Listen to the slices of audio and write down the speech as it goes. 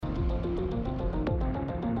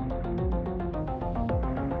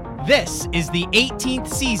This is the 18th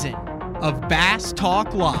season of Bass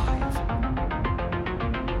Talk Live.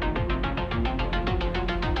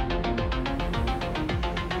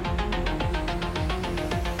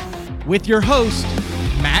 With your host,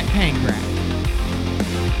 Matt Pangrac.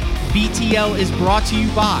 BTL is brought to you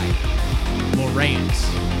by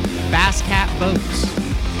Lowrance, Bass Cat Boats,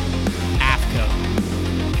 AFCO,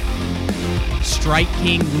 Strike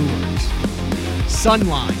King Lures,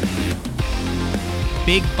 Sunline,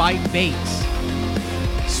 Big Bite Baits,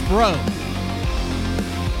 Spro,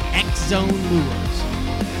 X-Zone Lures,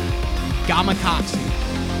 Gamakatsu,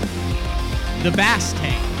 The Bass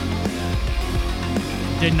Tank,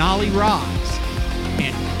 Denali Rods,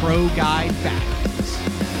 and Pro Guide Batteries.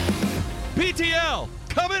 BTL,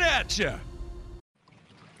 coming at you.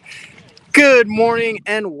 Good morning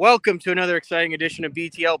and welcome to another exciting edition of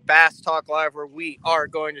BTL Bass Talk Live, where we are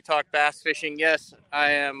going to talk bass fishing. Yes, I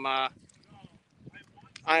am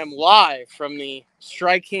live from the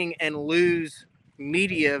Strike King and Lose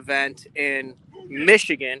media event in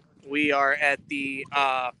Michigan. We are at the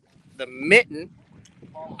Mitten.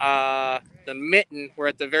 The Mitten. We're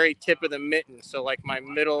at the very tip of the Mitten. So like my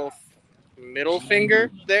middle finger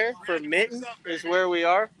there for Mitten is where we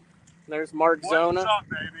are. There's Mark Zona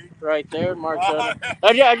right there. Mark Zona.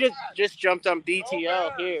 I just jumped on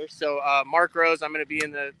BTL here. So Mark Rose, I'm going to be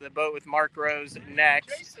in the boat with Mark Rose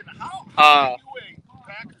next.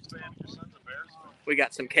 We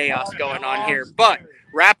got some chaos going on here. But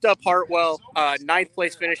wrapped up Hartwell, ninth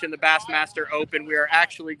place finish in the Bassmaster Open. We are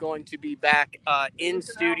actually going to be back in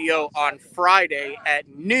studio on Friday at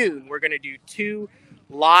noon. We're going to do 2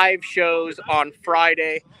 live shows on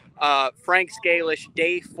Friday. Frank Scalish,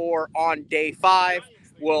 day 4 on day 5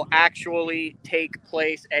 will actually take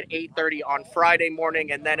place at 8:30 on Friday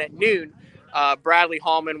morning. And then at noon, Bradley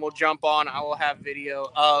Hallman will jump on. I will have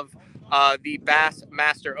video of the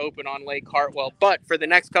Bassmaster Open on Lake Hartwell. But for the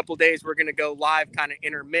next couple days, we're going to go live kind of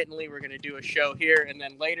intermittently. We're going to do a show here. And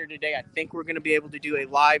then later today, I think we're going to be able to do a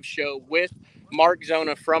live show with Mark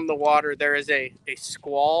Zona from the water. There is a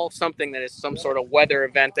squall, something that is some sort of weather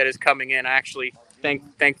event that is coming in. I actually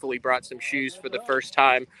thankfully brought some shoes for the first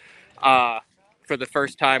time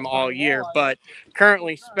all year. But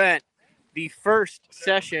currently spent the first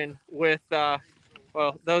session with those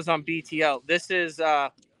on BTL. This is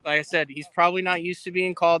like I said, he's probably not used to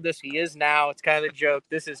being called this. He is now. It's kind of a joke.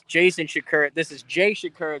 This is Jason Shakurat. This is Jay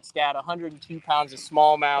Shakurat scat, 102 pounds of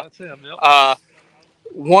smallmouth. That's him, yep.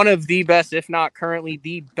 One of the best, if not currently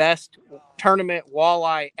the best tournament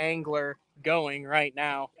walleye angler going right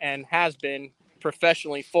now, and has been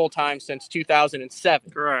professionally full-time since 2007.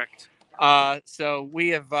 Correct. So we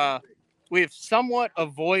have somewhat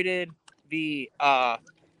avoided the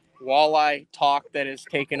walleye talk that has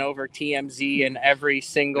taken over TMZ and every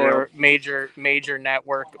single major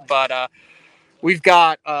network. But we've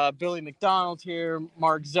got Billy McDonald here,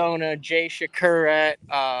 Mark Zona, Jay Shakurat,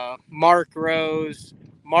 Mark Rose,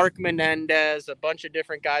 Mark Menendez, a bunch of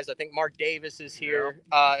different guys. I think Mark Davis is here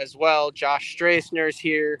as well. Josh Strassner's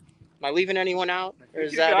here. Am I leaving anyone out? Or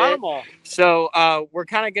is that it? So we're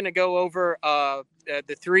kind of going to go over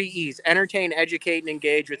the 3 E's: entertain, educate, and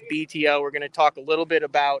engage with BTL. We're going to talk a little bit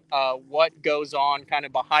about what goes on kind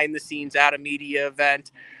of behind the scenes at a media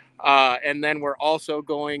event. And then we're also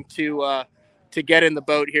going to get in the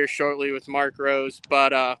boat here shortly with Mark Rose.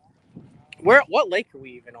 But what lake are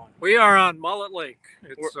we even on? We are on Mullet Lake.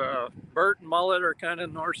 It's Burt and Mullet are kind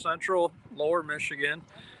of north central, lower Michigan.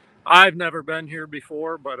 I've never been here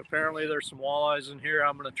before, but apparently there's some walleyes in here.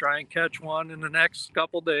 I'm going to try and catch one in the next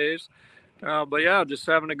couple days. But yeah, just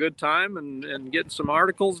having a good time and getting some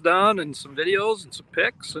articles done and some videos and some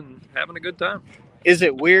pics and having a good time. Is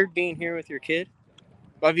it weird being here with your kid?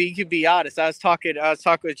 I mean, you could be honest. I was talking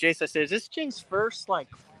with Jason. I said, "Is this Jay's first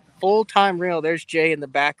full-time real?" There's Jay in the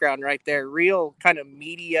background right there. Real kind of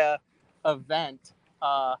media event.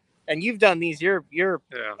 And you've done these. You're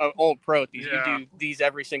an old pro at these. Yeah. You do these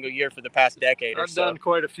every single year for the past decade or so. I've done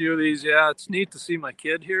quite a few of these. Yeah, it's neat to see my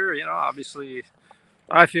kid here. You know, obviously,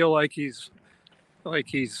 I feel like he's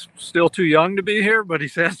still too young to be here, but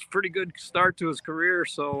he's had a pretty good start to his career.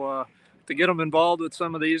 So to get him involved with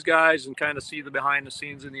some of these guys and kind of see the behind the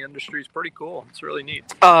scenes in the industry is pretty cool. It's really neat.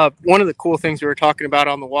 One of the cool things we were talking about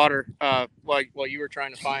on the water, while you were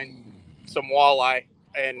trying to find some walleye,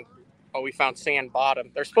 and we found sand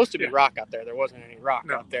bottom. There's supposed to be rock out there. There wasn't any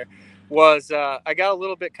rock out there. I got a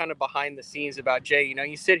little bit kind of behind the scenes about Jay. You know,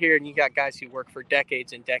 you sit here and you got guys who work for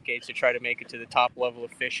decades and decades to try to make it to the top level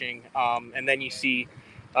of fishing. And then you see,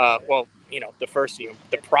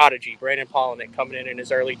 the prodigy, Brandon Polinick, coming in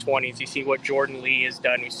his early 20s. You see what Jordan Lee has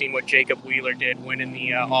done. You've seen what Jacob Wheeler did, winning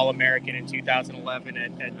the All-American in 2011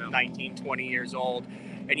 at 19, 20 years old.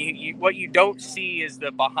 And you what you don't see is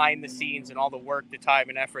the behind the scenes and all the work, the time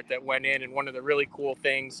and effort that went in. And one of the really cool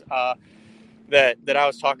things that I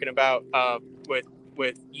was talking about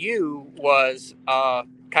with you was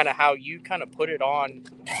kind of how you kind of put it on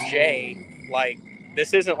Jay, like,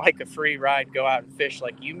 this isn't like a free ride, go out and fish.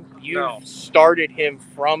 Like you started him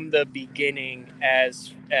from the beginning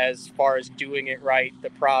as far as doing it right, the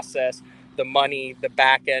process, the money, the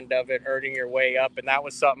back end of it, earning your way up. And that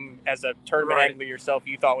was something, as a tournament angler yourself,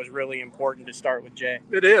 you thought was really important to start with Jay.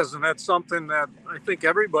 It is, and that's something that I think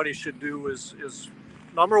everybody should do is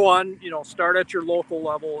number one, start at your local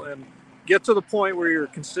level and get to the point where you're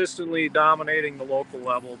consistently dominating the local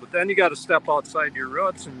level. But then you got to step outside your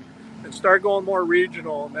roots and start going more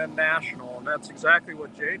regional and then national. And that's exactly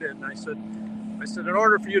what Jay did. And I said, in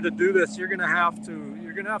order for you to do this, you're going to have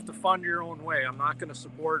to fund your own way. I'm not going to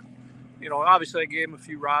support, obviously I gave him a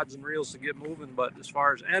few rods and reels to get moving, but as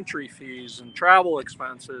far as entry fees and travel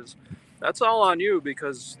expenses, that's all on you,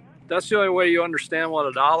 because that's the only way you understand what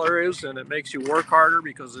a dollar is, and it makes you work harder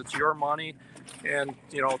because it's your money. And,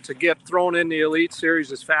 to get thrown in the Elite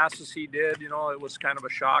Series as fast as he did, it was kind of a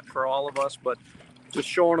shock for all of us, but just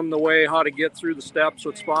showing them the way how to get through the steps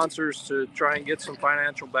with sponsors to try and get some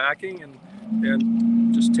financial backing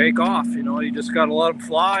and just take off. You just got to let him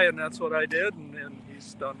fly, and that's what I did, and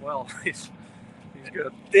he's done well. He's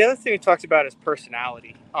good. The other thing we talked about is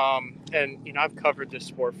personality. And, I've covered this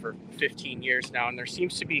sport for 15 years now, and there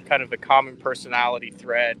seems to be kind of a common personality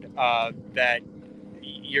thread that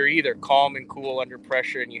you're either calm and cool under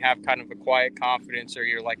pressure and you have kind of a quiet confidence, or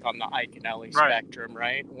you're like on the Ike and Ellie spectrum,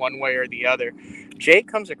 right? One way or the other. Jay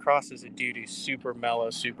comes across as a dude who's super mellow,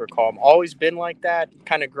 super calm. Always been like that,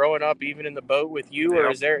 kind of growing up, even in the boat with you,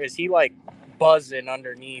 or is he like buzzing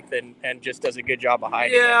underneath and just does a good job of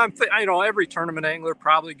hiding it? Every tournament angler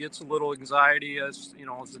probably gets a little anxiety as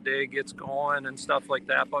the day gets going and stuff like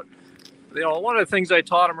that. But one of the things I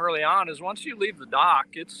taught him early on is once you leave the dock,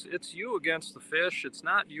 it's you against the fish. It's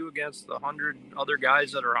not you against the 100 other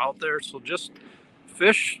guys that are out there. So just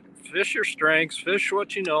fish your strengths, fish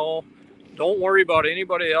what you know. Don't worry about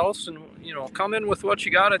anybody else, and come in with what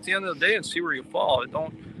you got at the end of the day and see where you fall.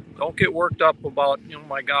 Don't get worked up about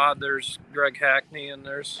my God, there's Greg Hackney and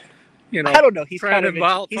there's I don't know. He's kind of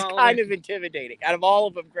intimidating. Out of all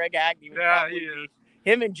of them, Greg Hackney would probably be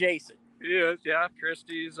him and Jason. Yeah,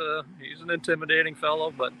 Christie's he's an intimidating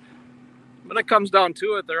fellow, but when it comes down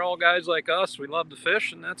to it, they're all guys like us. We love to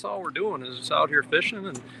fish, and that's all we're doing is just out here fishing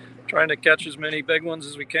and trying to catch as many big ones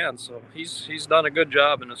as we can. So he's done a good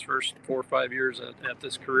job in his first 4 or 5 years at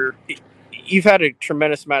this career. You've had a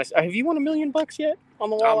tremendous amount of. Have you won $1 million yet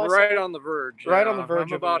on the walleye? I'm right on the verge. Right on the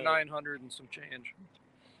verge. I'm about 900 and some change.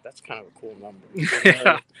 That's kind of a cool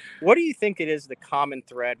number. What do you think it is, the common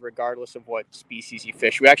thread, regardless of what species you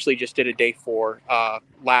fish? We actually just did a day 4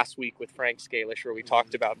 last week with Frank Scalish, where we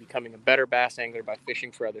talked about becoming a better bass angler by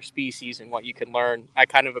fishing for other species and what you can learn. I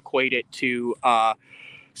kind of equate it to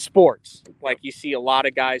sports. Like, you see a lot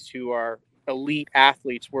of guys who are elite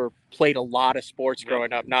athletes played a lot of sports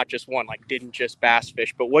growing up, not just one, like didn't just bass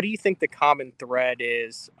fish. But what do you think the common thread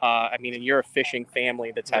is? And you're a fishing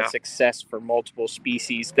family that's had success for multiple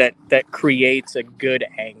species that creates a good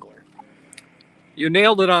angler. You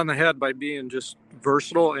nailed it on the head by being just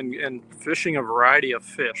versatile and fishing a variety of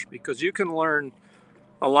fish, because you can learn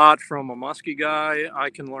a lot from a muskie guy. I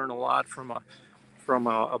can learn a lot from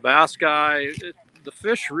a bass guy. The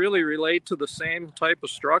fish really relate to the same type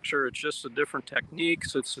of structure. It's just a different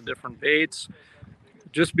techniques. It's a different baits.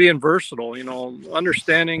 Just being versatile,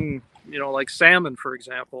 understanding, like salmon, for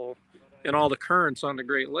example, and all the currents on the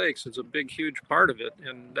Great Lakes is a big, huge part of it.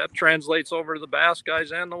 And that translates over to the bass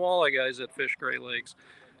guys and the walleye guys that fish Great Lakes.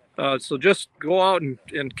 So just go out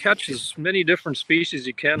and catch as many different species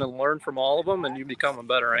you can and learn from all of them, and you become a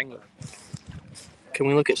better angler. Can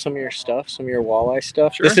we look at some of your stuff, some of your walleye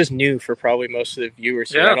stuff? Sure. This is new for probably most of the viewers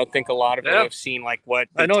here. I don't think a lot of them have seen like what.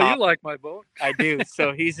 I know you like my boat. I do.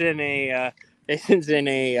 So he's in a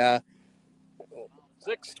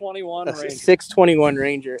 621 Ranger. 621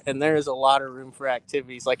 Ranger, and there is a lot of room for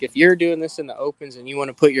activities. Like, if you're doing this in the opens and you want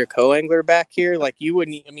to put your co-angler back here, like, you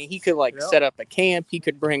wouldn't. He could set up a camp. He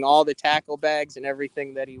could bring all the tackle bags and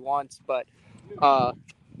everything that he wants, but.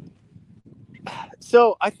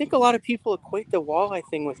 So I think a lot of people equate the walleye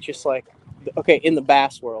thing with just like, in the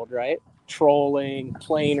bass world, right? trolling,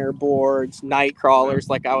 planer boards, night crawlers.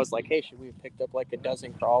 Like I was like, hey, should we have picked up like a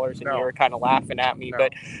dozen crawlers? And No. you were kind of laughing at me. No.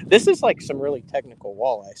 But this is like some really technical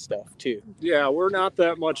walleye stuff too. Yeah, we're not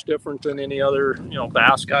that much different than any other,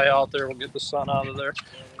 bass guy out there. We'll get the sun out of there.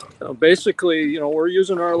 Basically, we're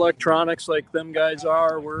using our electronics like them guys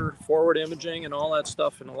are. We're forward imaging and all that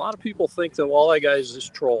stuff. And a lot of people think that walleye guys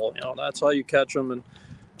just troll. That's how you catch them.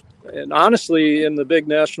 And honestly, in the big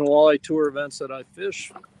National Walleye Tour events that I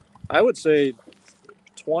fish, I would say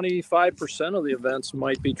 25% of the events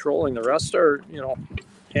might be trolling. The rest are,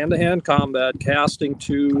 hand-to-hand combat, casting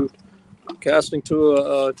to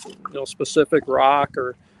a specific rock,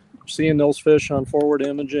 or seeing those fish on forward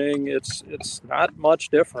imaging. It's not much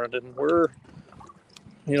different. And we're,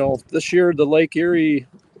 this year the Lake Erie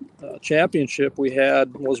championship we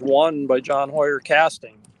had was won by John Hoyer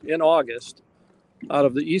Casting in August out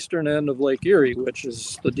of the eastern end of Lake Erie, which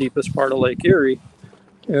is the deepest part of Lake Erie.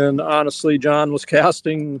 And honestly, John was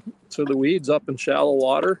casting to the weeds up in shallow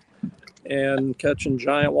water and catching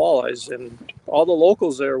giant walleyes. And all the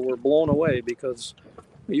locals there were blown away, because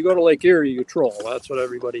you go to Lake Erie, you troll. That's what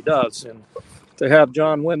everybody does. And to have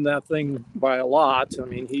John win that thing by a lot, I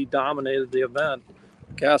mean, he dominated the event,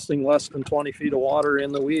 casting less than 20 feet of water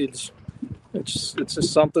in the weeds. It's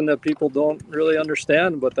just something that people don't really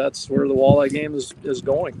understand, but that's where the walleye game is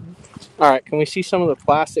going. All right, can we see some of the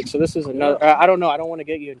plastic? So this is another, I don't know, I don't want to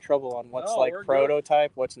get you in trouble on what's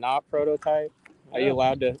prototype, what's not prototype. Are you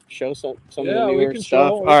allowed to show some of the newer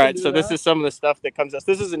stuff? All right, so this is some of the stuff that comes up.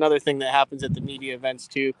 This is another thing that happens at the media events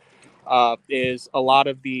too, is a lot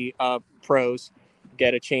of the pros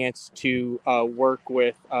get a chance to work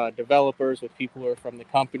with developers, with people who are from the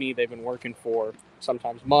company. They've been working for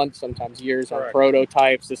sometimes months, sometimes years on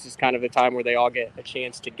prototypes. This is kind of a time where they all get a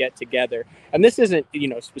chance to get together. And this isn't,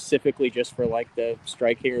 specifically just for like the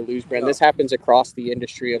Strike King or Lew's brand. No. This happens across the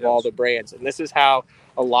industry of all the brands. And this is how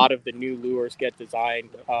a lot of the new lures get designed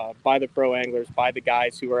by the pro anglers, by the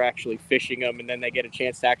guys who are actually fishing them. And then they get a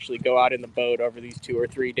chance to actually go out in the boat over these 2 or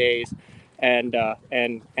 3 days and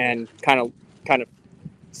kind of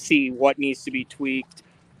see what needs to be tweaked.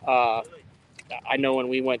 I know when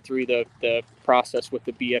we went through the process with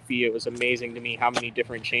the BFE, it was amazing to me how many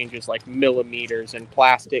different changes, like millimeters and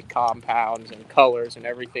plastic compounds and colors and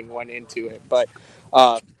everything went into it. But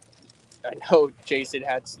I know, Jason,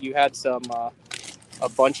 you had some a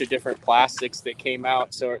bunch of different plastics that came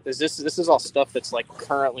out. So this is all stuff that's like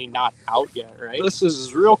currently not out yet, right? This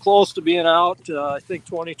is real close to being out. I think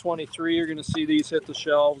 2023 you're going to see these hit the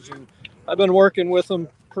shelves, and I've been working with them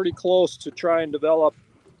pretty close to try and develop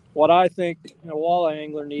what I think a walleye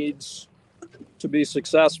angler needs to be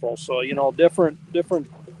successful. So, different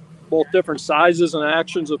sizes and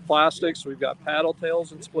actions of plastics. We've got paddle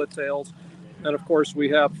tails and split tails. And of course we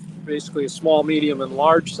have basically small, medium, and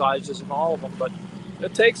large sizes in all of them. But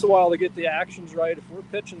it takes a while to get the actions right. If we're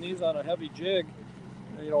pitching these on a heavy jig,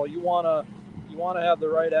 you want to have the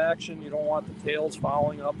right action. You don't want the tails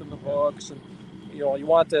fouling up in the hooks, and you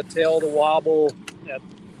want that tail to wobble at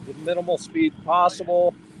the minimal speed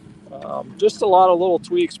possible. Just a lot of little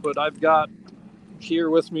tweaks, but I've got here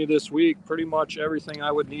with me this week pretty much everything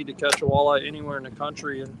I would need to catch a walleye anywhere in the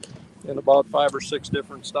country, and in about 5 or 6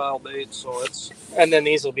 different style baits. So and then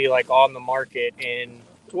these will be like on the market in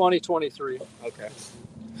 2023. Okay.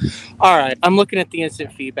 All right. I'm looking at the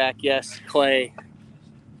instant feedback. Yes, Clay.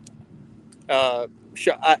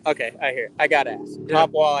 Sure. Okay, I hear it. I got to ask.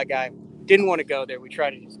 Top walleye guy. Didn't want to go there. We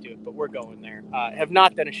tried to just do it, but we're going there. Have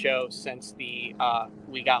not done a show since the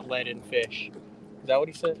We Got Lead in Fish. Is that what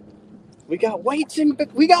he said? We got weights in fish.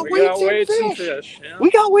 We got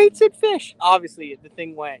weights in fish. Obviously, the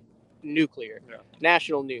thing went nuclear. Yeah.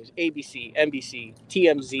 National news, ABC, NBC,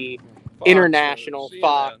 TMZ, Fox, International,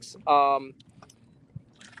 Fox.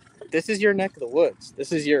 This is your neck of the woods.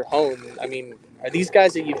 This is your home. I mean, are these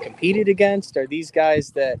guys that you've competed against? Are these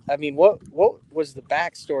guys that, what was the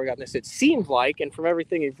backstory on this? It seemed like, and from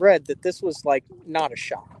everything you've read, that this was like not a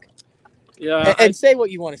shock. Yeah. And say what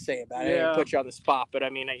you want to say about it. I didn't put you on the spot, but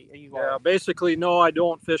basically, no, I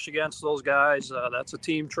don't fish against those guys. That's a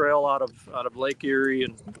team trail out of Lake Erie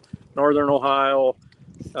and Northern Ohio.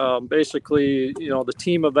 Basically, the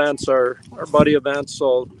team events are buddy events.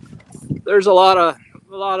 So there's a lot of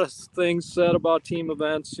things said about team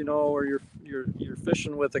events, where you're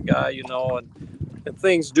fishing with a guy, and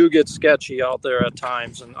things do get sketchy out there at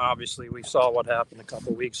times. And obviously we saw what happened a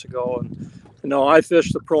couple of weeks ago. And I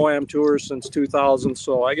fished the Pro-Am Tour since 2000,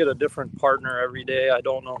 so I get a different partner every day. I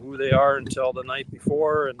don't know who they are until the night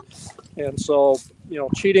before. And so,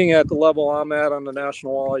 cheating at the level I'm at on the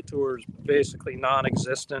National Walleye Tour is basically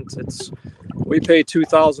non-existent. We pay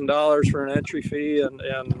 $2,000 for an entry fee, and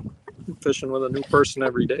fishing with a new person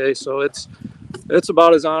every day. So it's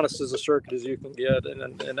about as honest as a circuit as you can get,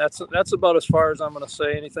 and that's about as far as I'm going to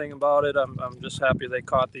say anything about it. I'm just happy they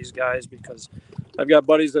caught these guys, because I've got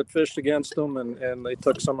buddies that fished against them, and they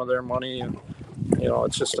took some of their money, and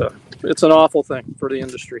it's an awful thing for the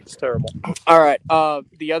industry. It's terrible. All right.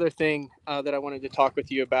 The other thing that I wanted to talk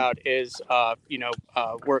with you about is,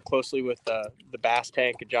 work closely with the Bass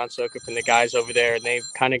Tank and John Sokup and the guys over there, and they've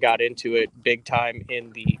kind of got into it big time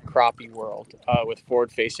in the crappie world with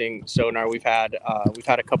forward-facing sonar. We've had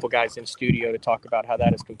a couple guys in studio to talk about how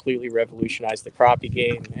that has completely revolutionized the crappie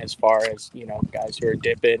game, as far as guys who are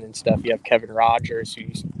dipping and stuff. You have Kevin Rogers,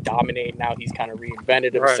 who's dominating now. He's kind of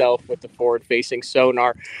reinvented himself with the forward-facing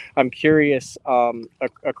sonar. I'm curious,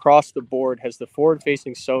 across the board, has the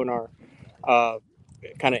forward-facing sonar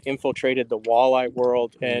kind of infiltrated the walleye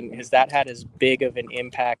world, and has that had as big of an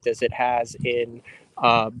impact as it has in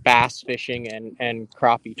bass fishing and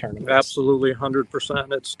crappie tournaments? Absolutely,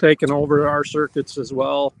 100%. It's taken over our circuits as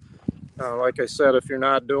well. Like I said, if you're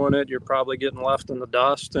not doing it, you're probably getting left in the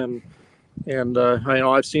dust, and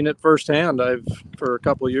I've seen it firsthand. For a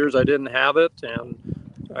couple of years I didn't have it, and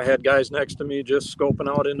I had guys next to me just scoping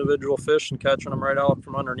out individual fish and catching them right out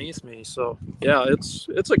from underneath me. So yeah, it's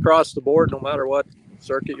across the board, no matter what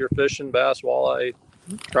circuit you're fishing, bass, walleye,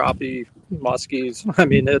 crappie, muskies. I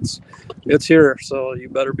mean, it's here, so you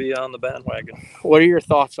better be on the bandwagon. What are your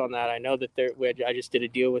thoughts on that? I know that I just did a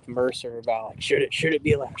deal with Mercer about, like, should it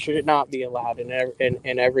be allowed, should it not be allowed, and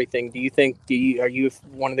everything. Are you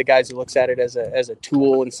one of the guys who looks at it as a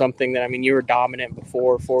tool and something that, I mean, you were dominant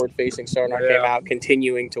before forward-facing sonar came out,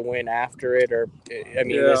 continuing to win after it, or I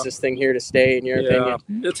mean, is this thing here to stay in your opinion?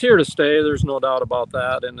 It's here to stay. There's no doubt about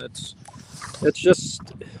that, and it's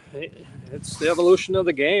the evolution of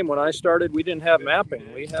the game. When I started, we didn't have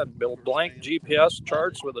mapping. We had blank GPS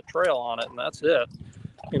charts with a trail on it, and that's it.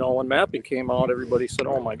 When mapping came out, everybody said,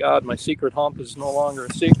 oh my God, my secret hump is no longer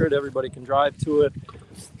a secret. Everybody can drive to it.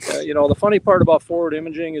 The funny part about forward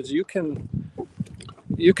imaging is you can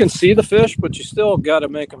see the fish, but you still got to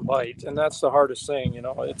make them bite, and that's the hardest thing.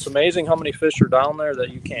 It's amazing how many fish are down there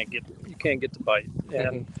that you can't get to bite,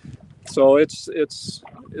 and so it's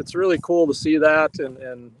really cool to see that,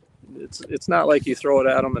 and it's not like you throw it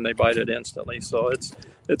at them and they bite it instantly. So it's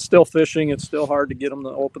still fishing. It's still hard to get them to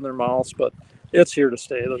open their mouths, but it's here to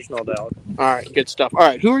stay. There's no doubt. All right, good stuff. All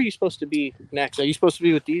right, who are you supposed to be next? Are you supposed to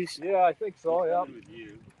be with these? Yeah, I think so. Yeah.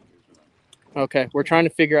 Okay, we're trying to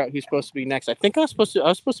figure out who's supposed to be next. I think I was supposed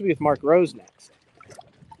to be with Mark Rose next.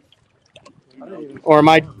 Or am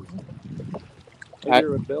I?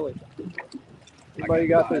 You're with Billy. Anybody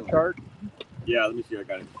got that chart? Yeah, let me see. I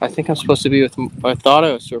got it. I think I'm supposed to be with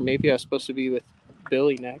Arthados, or maybe I was supposed to be with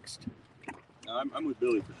Billy next. No, I'm with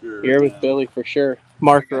Billy for sure. You're with Billy for sure.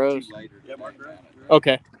 Mark Rose. Yeah, Mark Rose.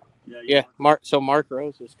 Okay. Yeah. Mark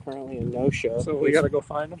Rose is currently a no-show. So we got to go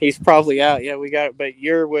find him. He's probably out. Yeah, we got it. But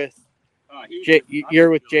you're with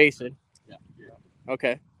you're with Jason. Yeah.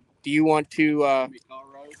 Okay. Do you want to?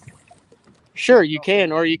 Sure, you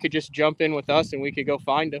can, or you could just jump in with us and we could go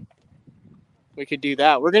find him. We could do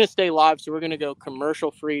that. We're going to stay live, so we're going to go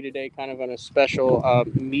commercial-free today, kind of on a special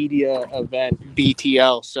media event,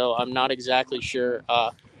 BTL. So I'm not exactly sure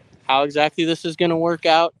how exactly this is going to work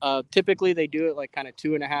out. Typically, they do it like kind of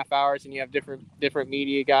 2.5 hours, and you have different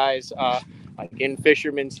media guys. Like In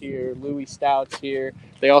Fisherman's here, Louis Stout's here.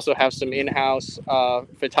 They also have some in-house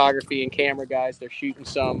photography and camera guys. They're shooting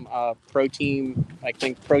some Pro Team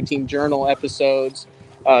Journal episodes.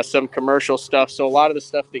 Some commercial stuff. So a lot of the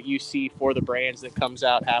stuff that you see for the brands that comes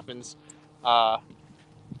out happens at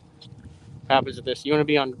this. You want to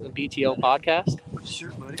be on the BTL podcast?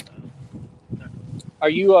 Sure, buddy. Are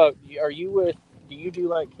you with? Do you do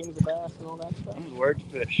like Kings of Bass and all that stuff? I'm with Wired to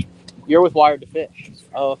Fish. You're with Wired to Fish.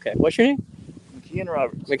 Oh, okay. What's your name? McKeon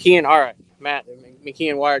Roberts. McKeon. All right, Matt.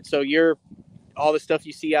 McKeon Wired. So you're all the stuff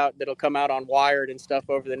you see out that'll come out on Wired and stuff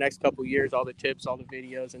over the next couple of years, all the tips, all the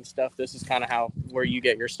videos and stuff. This is kind of where you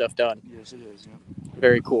get your stuff done. Yes, it is. Yeah.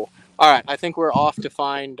 Very cool. All right, I think we're off to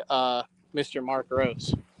find Mr. Mark Rose.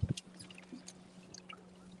 Does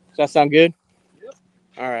that sound good? Yep.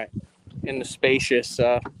 All right. In the spacious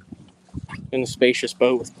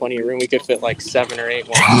boat with plenty of room, we could fit like 7 or 8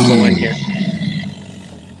 more people in here.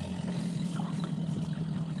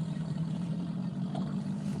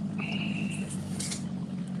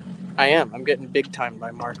 I am. I'm getting big time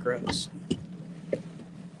by Mark Rose.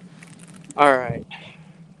 All right.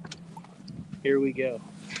 Here we go.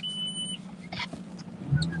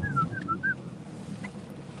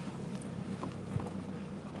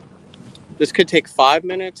 This could take 5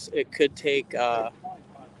 minutes. It could take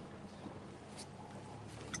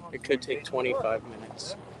 25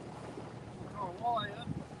 minutes. Well,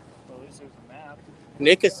 at least there's a map.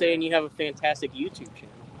 Nick is saying you have a fantastic YouTube channel.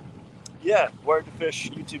 Yeah, Where to Fish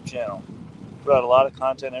YouTube channel. Put out a lot of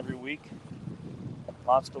content every week.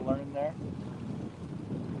 Lots to learn there.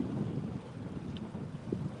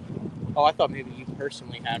 Oh, I thought maybe you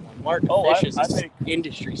personally had one. Mark Oh, Fish is I an make-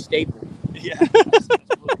 industry staple. Yeah.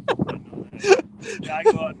 Yeah, I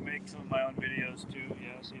go out and make some of my own videos too. Yeah,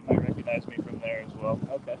 so you might recognize me from there as well.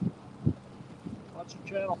 Okay. What's your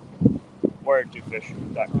channel?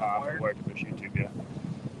 WhereToFish.com or Where to Fish YouTube, yeah.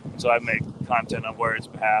 So I make content on Wired's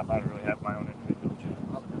behalf. I don't really have my own individual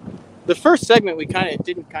channel. The first segment we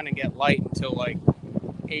didn't get light until like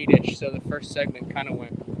 8-ish, so the first segment kind of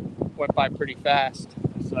went by pretty fast.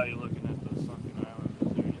 I saw you looking at the sunken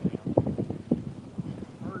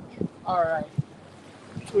island. All right.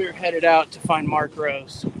 We're headed out to find Mark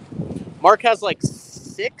Rose. Mark has like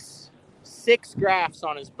six graphs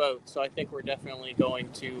on his boat, so I think we're definitely going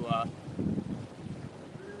to.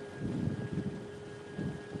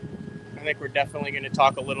 I think we're definitely going to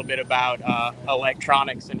talk a little bit about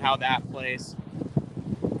electronics and how that plays.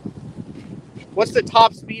 What's the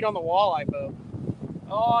top speed on the walleye boat?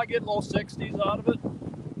 Oh, I get low 60s out of it.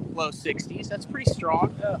 Low 60s. That's pretty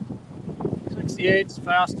strong. Yeah. 68's the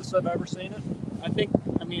fastest I've ever seen it.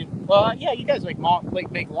 Well, yeah, you guys make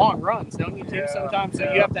long runs, don't you, Tim? Yeah, Sometimes, so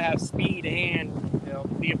yeah. you have to have speed and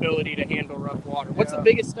the ability to handle rough water. What's the Yeah.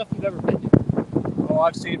 biggest stuff you've ever been to? Oh,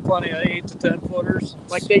 I've seen plenty of 8 to 10 footers.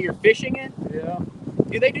 Like that you're fishing in? Yeah.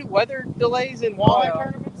 Do they do weather delays in walleye yeah.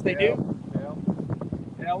 tournaments? They Yeah. do? Yeah.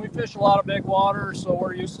 Yeah, we fish a lot of big water, so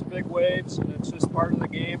we're used to big waves, and it's just part of the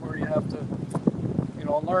game where you have to,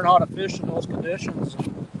 learn how to fish in those conditions.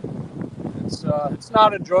 It's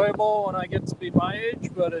not enjoyable when I get to be my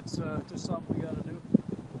age, but it's just something we got to do.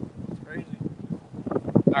 It's crazy.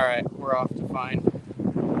 All right, we're off to find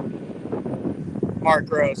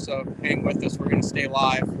Mark Rose, so hang with us. We're going to stay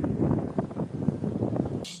live.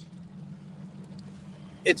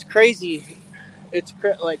 It's crazy.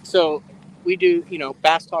 So we do,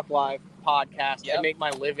 Bass Talk Live podcast. Yep. I make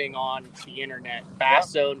my living on the internet.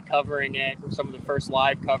 Bass Zone covering it, some of the first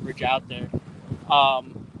live coverage out there.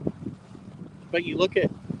 But you look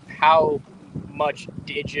at how much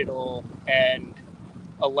digital and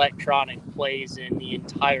electronic plays in the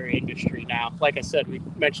entire industry now. Like I said, we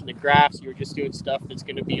mentioned the graphs. You were just doing stuff that's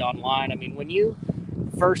going to be online. I mean, when you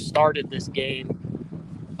first started this game,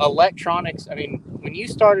 electronics, when you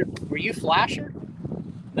started, were you Flasher?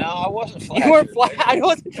 No, I wasn't Flasher. You weren't I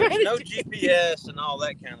wasn't trying There's no to GPS and all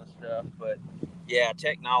that kind of stuff, but yeah,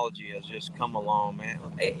 technology has just come along, man.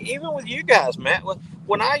 Even with you guys, Matt.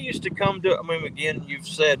 When I used to come to, again, you've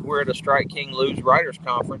said we're at a Strike King Lose Writers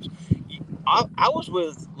Conference. I was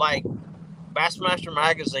with like Bassmaster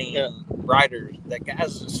Magazine writers. That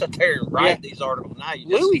guys sit there and write these articles. Now you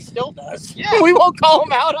just, Louis still does. Yeah. We won't call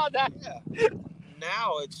him out on that. Yeah.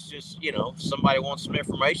 Now it's just, somebody wants some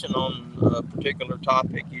information on a particular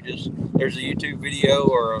topic. There's a YouTube video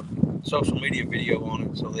or a social media video on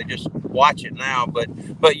it, so they just watch it now.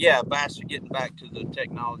 But yeah, bass, getting back to the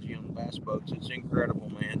technology on the bass boats, it's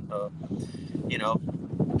incredible, man.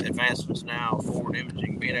 Advancements now, forward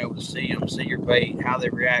imaging, being able to see them, see your bait, how they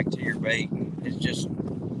react to your bait. It's just,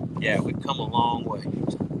 we've come a long way.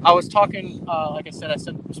 I was talking, like I said,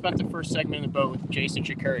 spent the first segment in the boat with Jason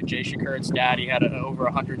Shakurat. Jay Shakurat's dad, he had over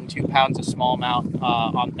 102 pounds of smallmouth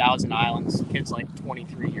on Thousand Islands. Kid's like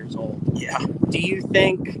 23 years old. Yeah. Do you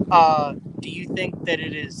think that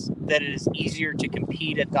it is easier to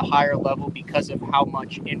compete at the higher level because of how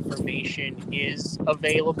much information is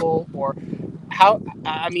available, or how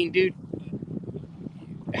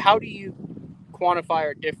do you quantify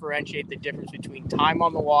or differentiate the difference between time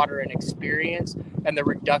on the water and experience and the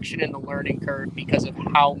reduction in the learning curve because of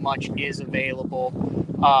how much is available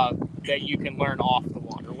that you can learn off the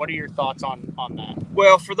water? What are your thoughts on that?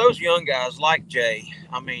 Well, for those young guys like Jay,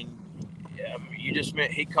 you just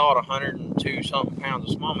meant he caught 102 something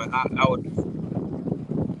pounds of smallmouth.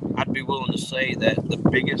 I'd be willing to say that the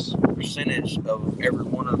biggest percentage of every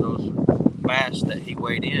one of those bass that he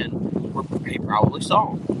weighed in, he probably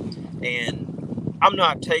saw them. And I'm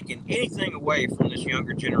not taking anything away from this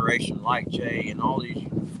younger generation like Jay and all these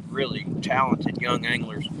really talented young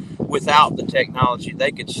anglers. Without the technology,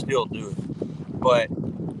 they could still do it. But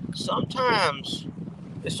sometimes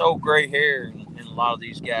this old gray hair in a lot of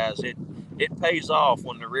these guys, it pays off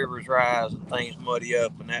when the rivers rise and things muddy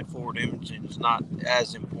up, and that forward imaging is not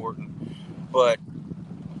as important. But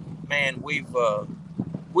man, we've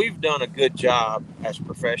done a good job as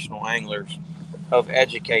professional anglers of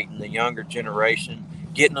educating the younger generation,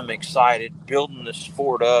 getting them excited, building the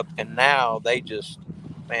sport up, and now they're just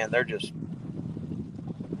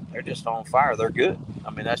they're just on fire. They're good.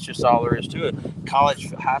 I mean, that's just all there is to it.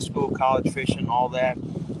 High school, college fishing, all that.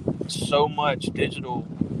 So much digital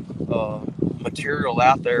material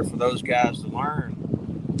out there for those guys to learn.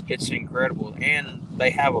 It's incredible, and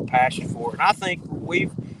they have a passion for it. And I think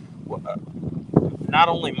we've, not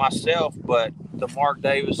only myself, but the Mark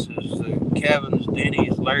Davises, the Kevins,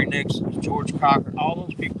 Denny's, Larry Nixons, George Cocker, all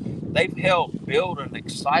those people, they've helped build an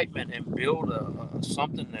excitement and build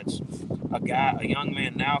something that's a young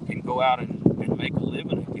man now can go out and make a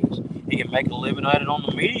living at this. He can make a living at it on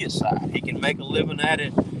the media side. He can make a living at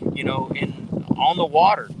it, on the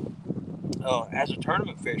water as a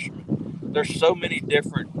tournament fisherman. There's so many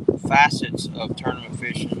different facets of tournament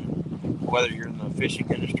fishing, whether you're in the fishing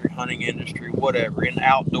industry, hunting industry, whatever, in the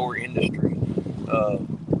outdoor industry.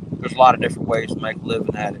 There's a lot of different ways to make a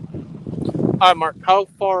living at it. All right, Mark, how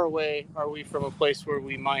far away are we from a place where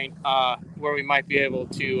we might be able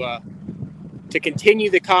to continue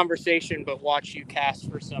the conversation, but watch you cast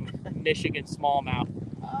for some Michigan smallmouth?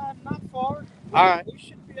 Not far. All right. We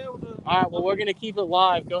should be able to. All right. Well, we're gonna keep it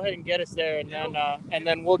live. Go ahead and get us there, and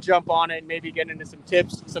then we'll jump on it and maybe get into some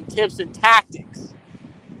tips and tactics.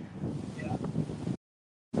 Yeah.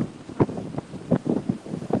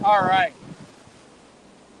 All right.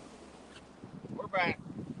 We're back.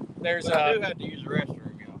 There's I do have to use the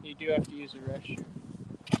restroom, y'all. You do have to use the restroom.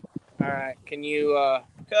 All right. Can you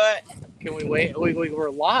Cut. Can we wait? We're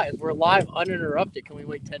live. We're live uninterrupted. Can we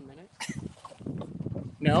wait 10 minutes?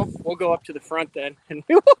 No? We'll go up to the front then, and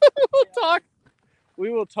we will talk. We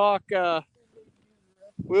will talk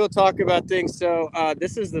about things. So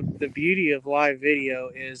this is the beauty of live video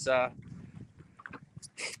is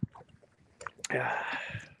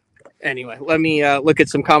anyway, let me look at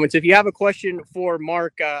some comments. If you have a question for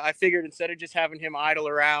Mark, I figured instead of just having him idle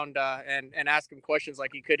around and ask him questions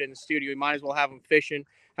like he could in the studio, we might as well have him fishing,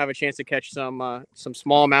 have a chance to catch some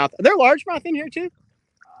smallmouth. Are there largemouth in here too?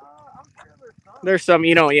 I'm sure There's some,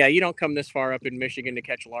 you don't come this far up in Michigan to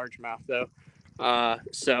catch largemouth though.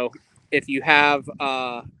 So if you have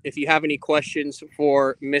any questions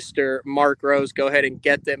for Mr. Mark Rose, go ahead and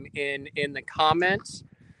get them in the comments.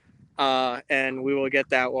 And we will get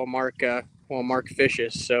that while Mark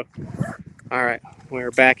fishes. So, all right,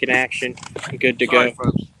 we're back in action. Good to Sorry, go.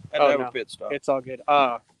 folks. Oh, Have no. a pit stop. It's all good.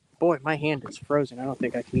 Boy, my hand is frozen. I don't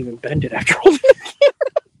think I can even bend it after holding the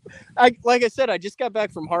camera. Like I said, I just got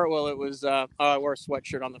back from Hartwell. It was I wore a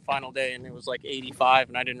sweatshirt on the final day, and it was like 85,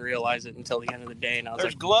 and I didn't realize it until the end of the day. And I was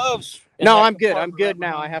There's like, gloves. "No, I'm good. I'm good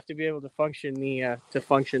now. I have to be able to function the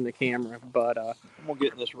camera." But I'm gonna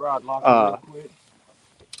get this rod locked real quick.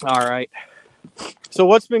 all right. So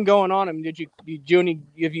what's been going on? I mean, have you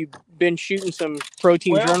been shooting some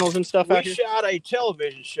protein journals and stuff out We here? shot a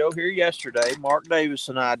television show here yesterday. Mark Davis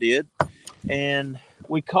and I did, and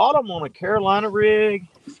we caught him on a Carolina rig.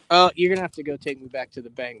 You're gonna have to go take me back to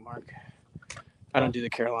the bank, Mark. I don't do the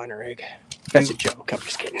Carolina rig. That's a joke. I'm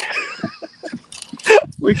just kidding.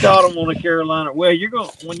 We caught him on a Carolina. Well,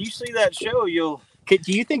 when you see that show, you'll.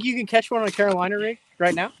 Do you think you can catch one on a Carolina rig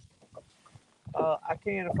right now? I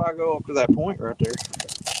can if I go up to that point right there.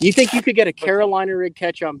 You think you could get a Carolina rig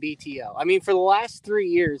catch on BTL? I mean, for the last 3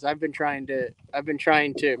 years, I've been trying to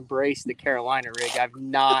embrace the Carolina rig. I've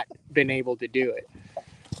not been able to do it.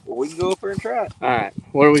 Well, we can go up there and try it. All right,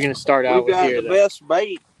 what are we going to start out with here? We've got the best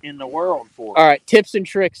bait in the world for it. All right, tips and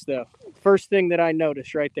tricks though. First thing that I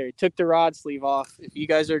noticed right there, he took the rod sleeve off. If you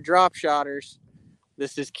guys are drop shotters,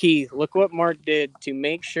 this is key. Look what Mark did to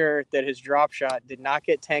make sure that his drop shot did not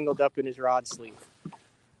get tangled up in his rod sleeve.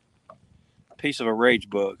 Piece of a rage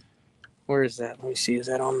bug. Where is that? Let me see. Is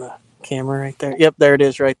that on the camera right there? Yep, there it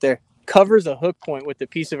is right there. Covers a hook point with the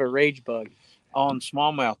piece of a rage bug. On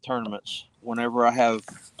smallmouth tournaments, whenever I have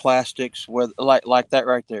plastics, like that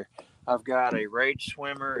right there, I've got a rage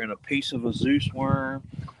swimmer and a piece of a Zeus worm.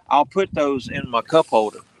 I'll put those in my cup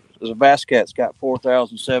holder. There's a Bass Cat's got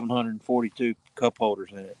 4,742 cup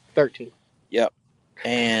holders in it. 13. Yep.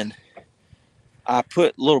 And I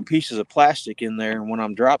put little pieces of plastic in there, and when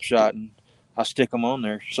I'm drop shotting, I stick them on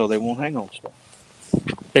there so they won't hang on stuff.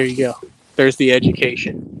 There you go. There's the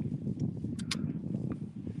education.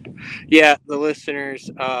 Yeah, the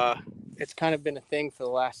listeners, it's kind of been a thing for the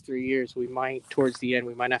last 3 years. Towards the end,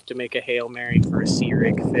 we might have to make a Hail Mary for a sea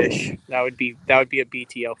rig fish. That would be a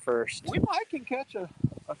BTL first. We might can catch a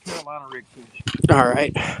Carolina rig fish. All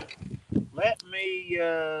right. Let me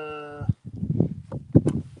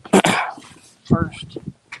first.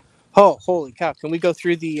 Oh, holy cow! Can we go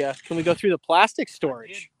through the plastic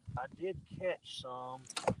storage? I did catch some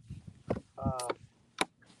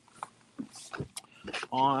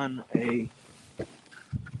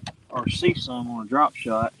see some on a drop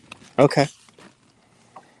shot. Okay.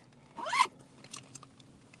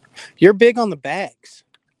 You're big on the bags.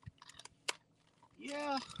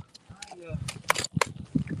 Yeah. I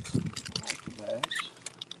like the bags.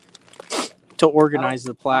 To organize the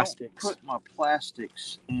I don't plastics. put my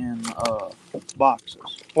plastics in boxes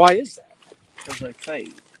Why is that? because they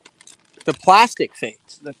fade. The plastic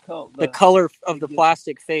fades. The color of the gets-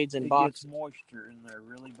 plastic fades in it boxes. gets moisture in there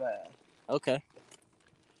really bad. Okay.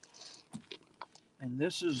 And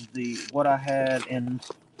this is what I had in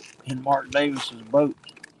Mark Davis's boat.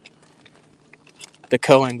 The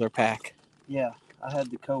co-angler pack. Yeah, I had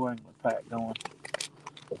the co-angler pack going.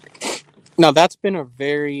 Now that's been a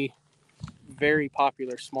very, very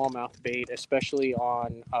popular smallmouth bait, especially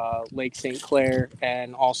on Lake St. Clair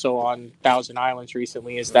and also on Thousand Islands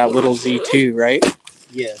recently. Is that little Z2, right?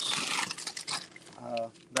 Yes.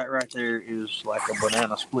 That right there is like a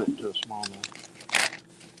banana split to a smallmouth.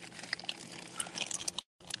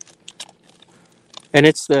 And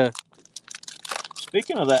it's the.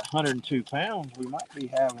 Speaking of that 102 pounds, we might be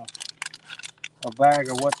having a bag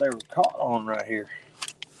of what they were caught on right here.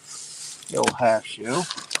 The old half shell.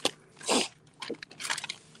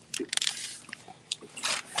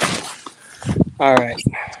 All right.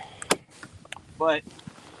 But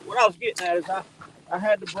what I was getting at is I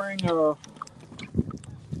had to bring the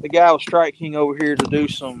guy with Strike King over here to do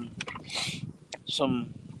some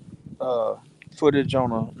footage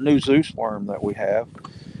on a new Zeus worm that we have.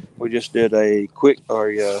 We just did a quick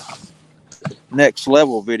next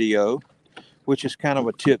level video, which is kind of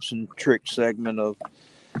a tips and tricks segment of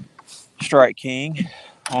Strike King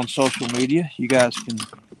on social media. You guys can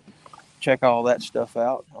check all that stuff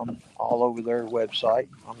out. I'm all over their website.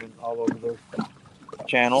 I'm all over their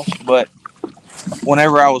channels. But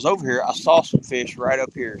whenever I was over here, I saw some fish right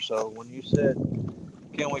up here. So when you said,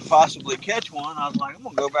 can we possibly catch one? I was like, I'm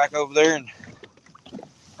going to go back over there and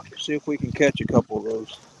see if we can catch a couple of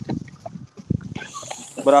those.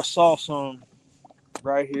 But I saw some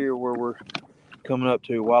right here where we're coming up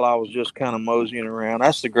to while I was just kind of moseying around.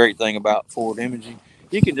 That's the great thing about forward imaging.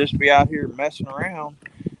 You can just be out here messing around,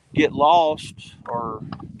 get lost or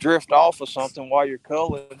drift off of something while you're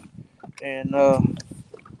culling, and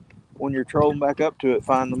when you're trolling back up to it,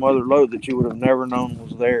 find the mother lode that you would have never known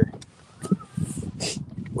was there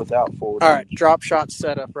without forward All right. imaging. Drop shot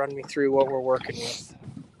setup. Run me through what we're working with.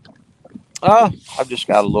 I've just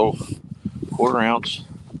got a little 1/4 ounce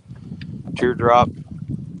teardrop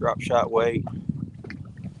drop shot weight,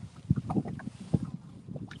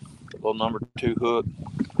 little number 2 hook,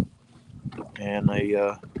 and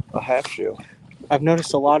a half shell. I've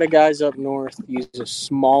noticed a lot of guys up north use a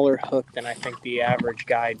smaller hook than I think the average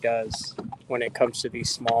guy does when it comes to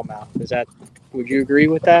these smallmouth. Would you agree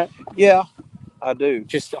with that? Yeah, I do.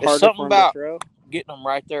 Just It's harder something for him to about throw? getting them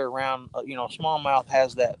right there around, smallmouth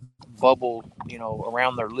has that bubble,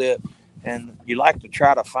 around their lip, and you like to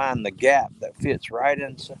try to find the gap that fits right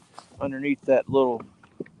underneath that little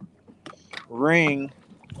ring,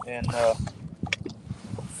 and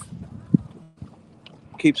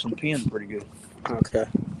keeps them pinned pretty good. Okay.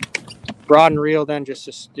 Rod and reel then,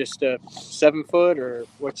 just a 7 foot, or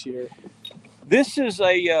what's your? This is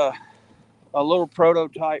a little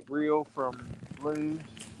prototype reel from Lew's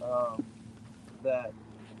that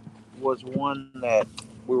was one that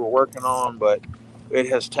we were working on, but it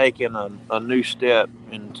has taken a new step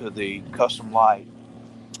into the custom light.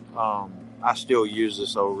 I still use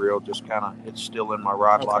this old reel, just kind of, it's still in my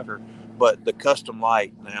rod locker, but the custom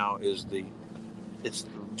light now is it's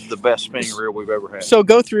the best spinning reel we've ever had. So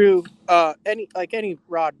go through any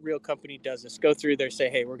rod reel company does this. Go through there, say,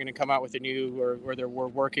 hey, we're going to come out with a new, or we're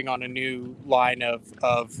working on a new line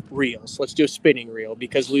of reels. Let's do a spinning reel,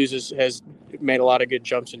 because Lew's has made a lot of good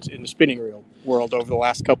jumps in the spinning reel world over the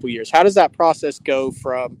last couple of years. How does that process go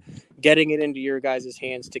from getting it into your guys'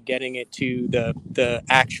 hands to getting it to the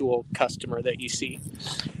actual customer that you see?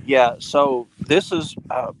 Yeah, so this is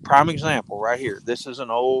a prime example right here. This is an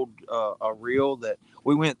old a reel that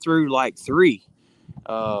we went through like 3,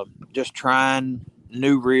 just trying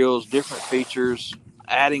new reels, different features,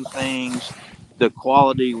 adding things. The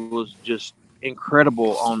quality was just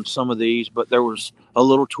incredible on some of these, but there was a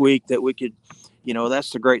little tweak that we could, that's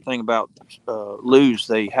the great thing about Lew's.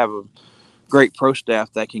 They have a great pro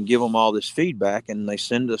staff that can give them all this feedback, and they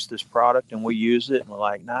send us this product and we use it, and we're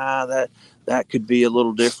like, nah, that could be a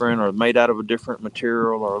little different, or made out of a different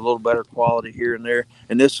material, or a little better quality here and there.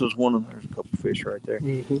 And this was there's a couple of fish right there.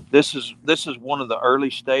 Mm-hmm. This is one of the early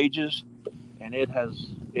stages, and it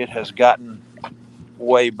has gotten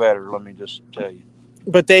way better, let me just tell you.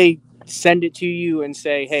 But they send it to you and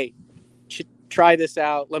say, hey, try this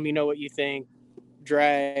out, let me know what you think,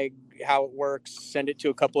 drag, how it works, send it to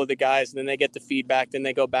a couple of the guys, and then they get the feedback, then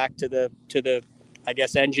they go back to the I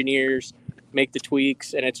guess, engineers make the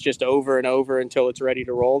tweaks, and it's just over and over until it's ready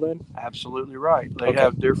to roll then? Absolutely right. They Okay.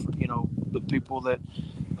 have different, the people that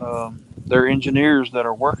they're engineers that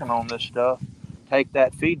are working on this stuff take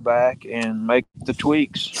that feedback and make the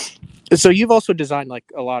tweaks. So you've also designed like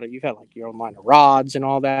you've had like your own line of rods and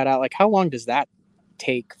all that out. Like how long does that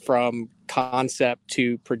take from concept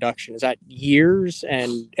to production? Is that years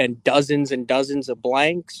and dozens of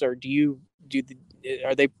blanks, or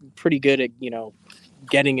are they pretty good at,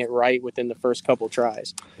 getting it right within the first couple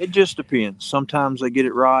tries? It just depends. Sometimes they get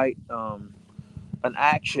it right. An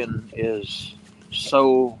action is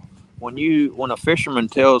so when a fisherman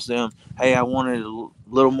tells them, hey, I wanted a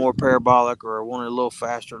little more parabolic, or I wanted a little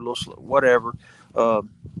faster, a little slow, whatever.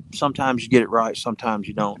 Sometimes you get it right, sometimes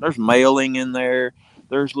you don't. There's mailing in there.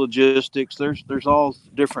 There's logistics. There's all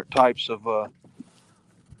different types of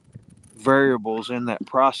variables in that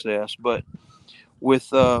process. But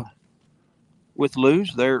with Lew's,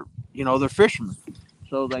 they're fishermen,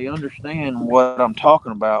 so they understand what I'm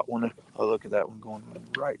talking about when I look at that one going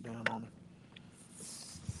right down on it.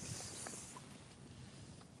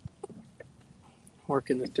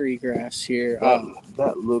 Working the 3 graphs here.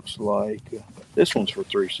 That looks like this one's for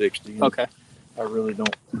 360. Okay. I really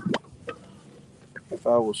don't. If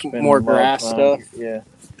I was spending more a lot grass of time, stuff. yeah.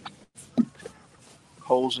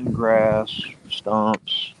 Holes in grass,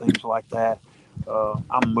 stumps, things like that.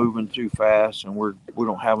 I'm moving too fast, and we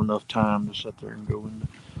don't have enough time to sit there and go into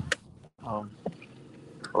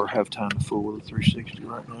or have time to fool with a 360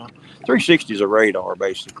 right now. 360 is a radar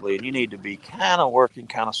basically, and you need to be kind of working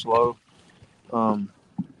kind of slow.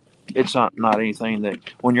 It's not anything that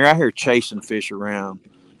when you're out here chasing fish around,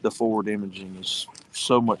 the forward imaging is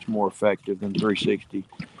so much more effective than 360.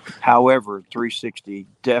 However, 360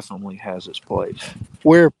 definitely has its place.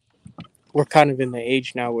 We're kind of in the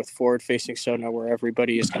age now with forward facing sonar where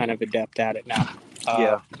everybody is kind of adept at it now.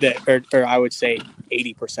 Or I would say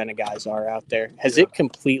 80% of guys are out there. Has it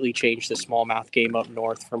completely changed the smallmouth game up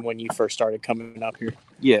north from when you first started coming up here?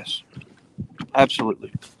 Yes,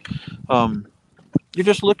 absolutely. You're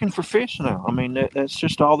just looking for fish now. I mean, that's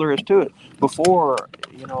just all there is to it. Before,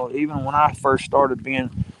 even when I first started being,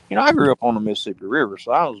 I grew up on the Mississippi River,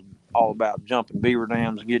 so I was all about jumping beaver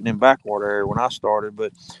dams and getting in backwater area when I started.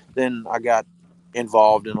 But then I got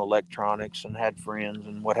involved in electronics and had friends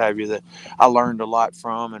and what have you that I learned a lot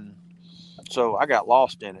from, and so I got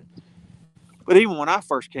lost in it. But even when I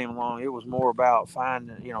first came along, it was more about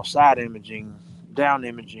finding, side imaging, down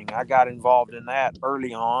imaging. I got involved in that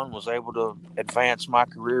early on, was able to advance my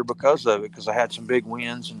career because of it, because I had some big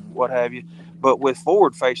wins and what have you. But with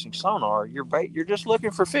forward facing sonar, you're just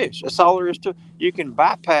looking for fish. That's all there is to it. You can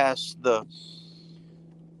bypass the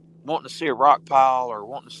wanting to see a rock pile or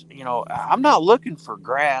wanting to, I'm not looking for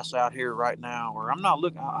grass out here right now, or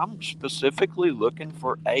I'm specifically looking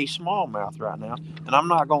for a smallmouth right now, and I'm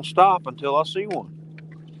not going to stop until I see one.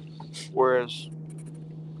 Whereas,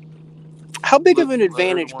 how big of an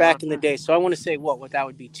advantage back in the day? So I want to say what that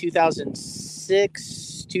would be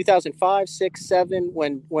 2006, 2005, 6, 7,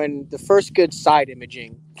 when the first good side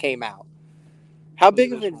imaging came out. How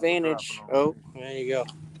big of an advantage? Oh, there you go.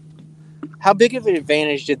 How big of an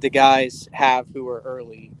advantage did the guys have who were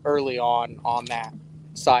early on that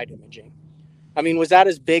side imaging? I mean, was that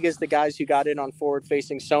as big as the guys who got in on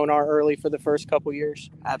forward-facing sonar early for the first couple years?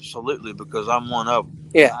 Absolutely, because I'm one of them.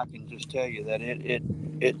 Yeah, I can just tell you that it.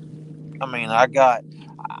 I mean, I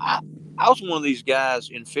was one of these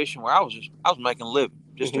guys in fishing where I was making a living,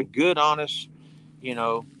 just a good, honest,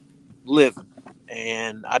 living,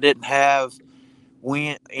 and I didn't have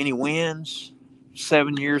any wins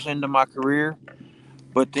 7 years into my career.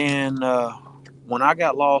 But then when I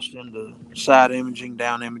got lost into side imaging,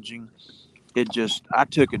 down imaging, I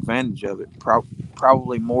took advantage of it,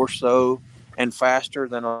 probably more so and faster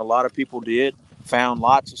than a lot of people did. Found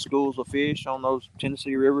lots of schools of fish on those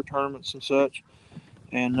Tennessee River tournaments and such,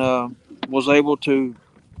 and was able to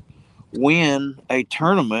win a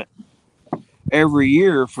tournament every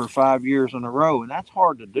year for 5 years in a row, and that's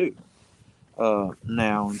hard to do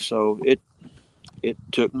now. And so it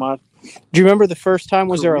took my. Do you remember the first time?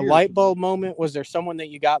 Was there a light bulb moment? Was there someone that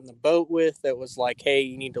you got in the boat with that was like, "Hey,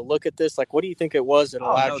 you need to look at this"? Like, what do you think it was that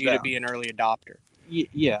allowed you to be an early adopter?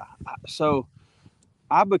 Yeah. So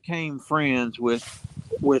I became friends with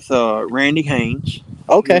Randy Haynes.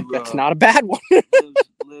 Okay, that's not a bad one.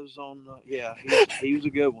 lives on. He was a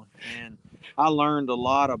good one, and I learned a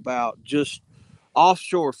lot about just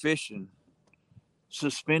offshore fishing,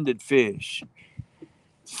 suspended fish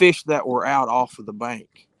that were out off of the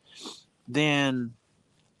bank. Then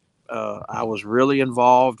I was really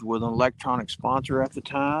involved with an electronic sponsor at the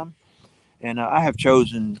time, and I have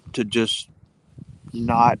chosen to just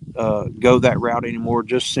not go that route anymore,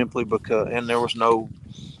 just simply because, and there was no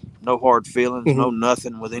hard feelings, no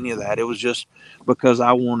nothing with any of that. It was just because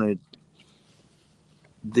I wanted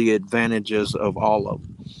the advantages of all of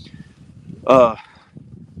them.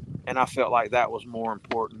 And I felt like that was more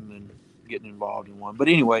important than getting involved in one. But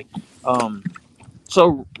anyway,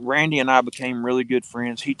 so Randy and I became really good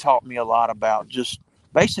friends. He taught me a lot about just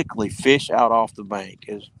basically fish out off the bank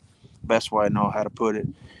is the best way I know how to put it.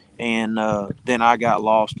 And then I got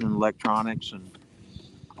lost in electronics, and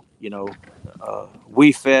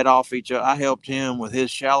we fed off each other. I helped him with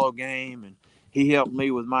his shallow game, and he helped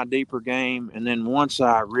me with my deeper game. And then once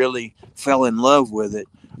I really fell in love with it,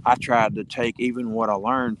 I tried to take even what I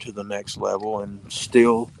learned to the next level, and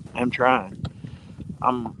still am trying.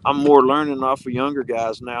 I'm more learning off of younger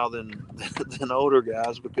guys now than older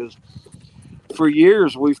guys, because for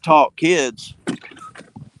years we've taught kids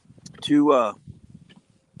to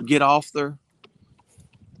get out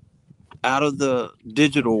of the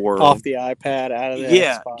digital world, off the iPad, out of the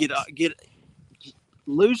Xbox. get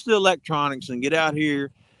lose the electronics and get out here,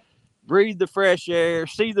 breathe the fresh air,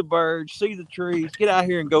 see the birds, see the trees, get out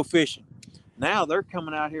here and go fishing. Now they're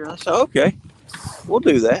coming out here and I say, okay, we'll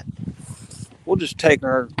do that. We'll just take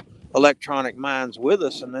our electronic minds with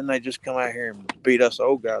us, and then they just come out here and beat us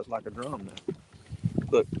old guys like a drum now.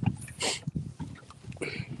 Look.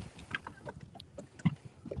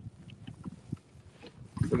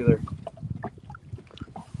 Look at there.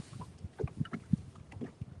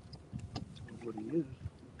 What he is.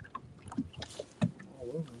 All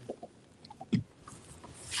over.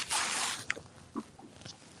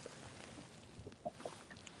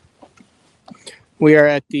 We are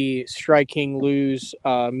at the Strike King Lose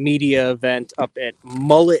media event up at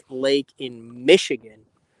Mullet Lake in Michigan.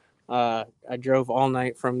 I drove all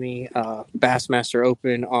night from the Bassmaster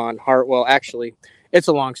Open on Hartwell. Actually, it's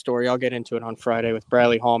a long story. I'll get into it on Friday with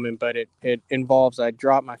Bradley Hallman, but it involves I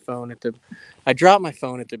dropped my phone at the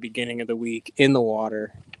beginning of the week in the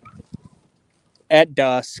water at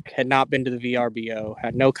dusk, had not been to the VRBO,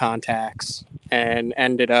 had no contacts, and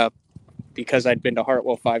ended up, because I'd been to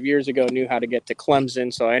Hartwell 5 years ago, knew how to get to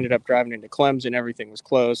Clemson. So I ended up driving into Clemson. Everything was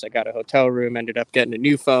closed. I got a hotel room, ended up getting a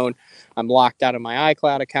new phone. I'm locked out of my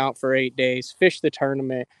iCloud account for 8 days, fished the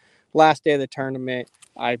tournament. Last day of the tournament,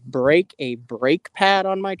 I break a brake pad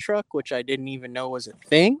on my truck, which I didn't even know was a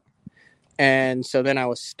thing. And so then I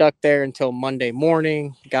was stuck there until Monday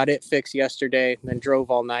morning, got it fixed yesterday, then drove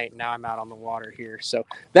all night. And now I'm out on the water here. So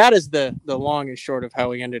that is the long and short of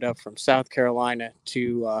how we ended up from South Carolina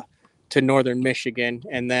to northern Michigan,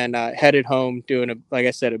 and then headed home doing like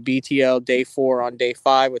I said, a BTL day 4 on day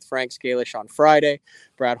 5 with Frank Scalish on Friday.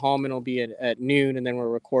 Brad Hallman will be at noon, and then we'll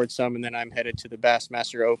record some, and then I'm headed to the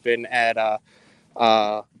Bassmaster Open at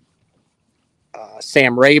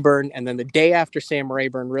Sam Rayburn. And then the day after Sam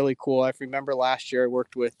Rayburn, really cool. I remember last year I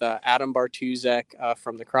worked with Adam Bartuzek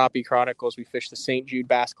from the Crappie Chronicles. We fished the St. Jude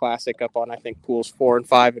Bass Classic up on, I think, pools 4 and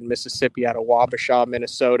 5 in Mississippi out of Wabasha,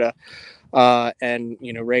 Minnesota. And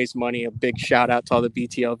raise money. A big shout out to all the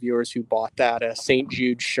BTL viewers who bought that St.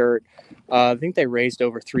 Jude shirt. I think they raised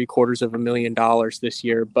over $750,000 this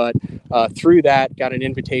year, but through that got an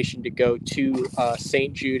invitation to go to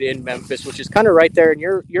St. Jude in Memphis, which is kind of right there in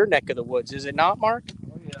your neck of the woods, is it not, Mark?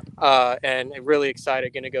 Oh, yeah. And really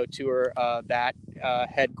excited, going to go tour that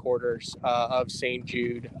headquarters of St.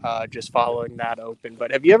 Jude, just following that open.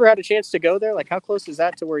 But have you ever had a chance to go there? Like, how close is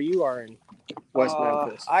that to where you are in West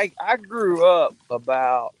Memphis? I grew up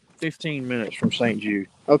about 15 minutes from St. Jude.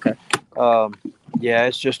 Okay. Yeah,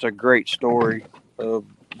 it's just a great story of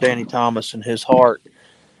Danny Thomas and his heart,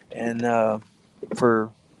 and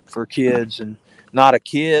for kids, and not a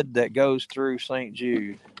kid that goes through St.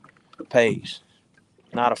 Jude pays,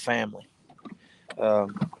 not a family.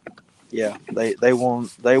 Yeah, they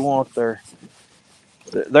want their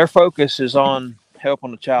focus is on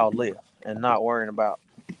helping the child live and not worrying about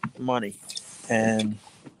money. And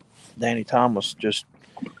Danny Thomas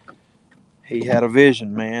he had a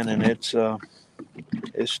vision, man, and it's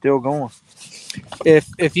still going.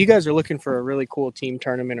 If you guys are looking for a really cool team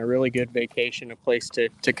tournament, a really good vacation, a place to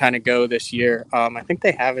kind of go this year, I think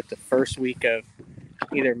they have it the first week of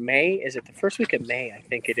either May. Is it the first week of May? I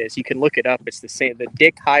think it is. You can look it up. It's the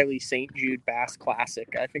Dick Hiley St. Jude Bass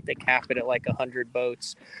Classic. I think they cap it at like 100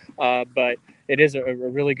 boats, but it is a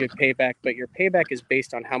really good payback. But your payback is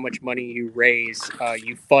based on how much money you raise,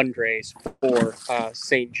 you fundraise for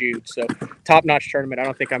St. Jude. So top-notch tournament. I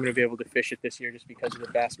don't think I'm going to be able to fish it this year just because of the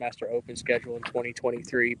Bassmaster Open schedule in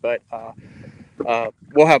 2023, but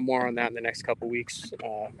we'll have more on that in the next couple weeks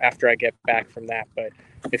after I get back from that. But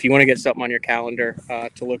if you want to get something on your calendar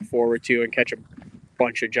to look forward to and catch a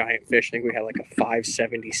bunch of giant fish. I think we had like a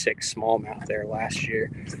 576 smallmouth there last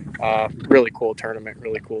year. Really cool tournament,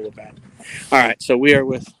 really cool event. All right, so we are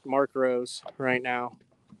with Mark Rose right now.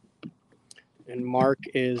 And Mark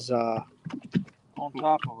is on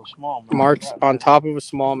top of a smallmouth. Mark's on top of a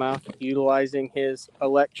smallmouth, utilizing his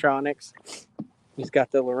electronics. He's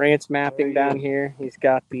got the Lowrance mapping down here. He's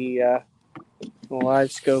got the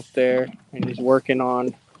live scope there, and he's working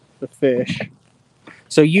on the fish.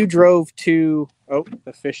 So you drove to, oh,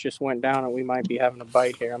 the fish just went down, and we might be having a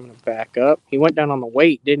bite here. I'm going to back up. He went down on the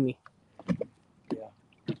weight, didn't he? Yeah.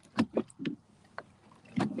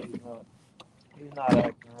 He's not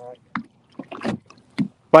acting right.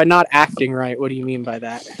 By not acting right, what do you mean by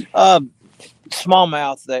that?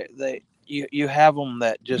 Smallmouth, you have them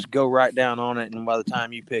that just go right down on it, and by the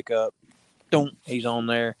time you pick up, don't, he's on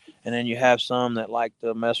there. And then you have some that like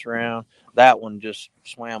to mess around. That one just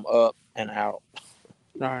swam up and out.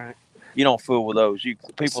 All right. You don't fool with those.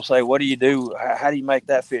 People say, "What do you do? How do you make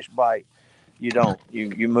that fish bite?" You don't.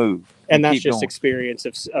 You move. And that's keep just going. experience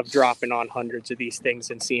of dropping on hundreds of these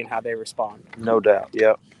things and seeing how they respond. No doubt.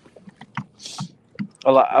 Yep.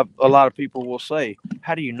 A lot of people will say,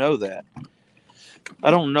 "How do you know that?"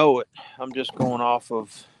 I don't know it. I'm just going off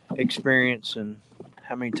of experience and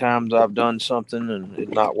how many times I've done something and it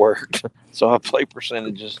not worked. So I play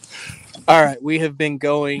percentages. All right, we have been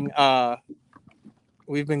going.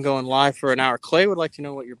 We've been going live for an hour. Clay would like to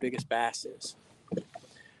know what your biggest bass is.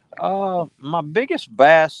 My biggest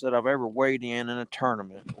bass that I've ever weighed in a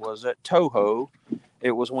tournament was at Toho.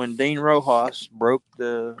 It was when Dean Rojas broke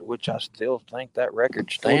which I still think that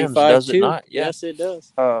record stands, does it not? Yeah. Yes, it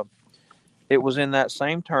does. It was in that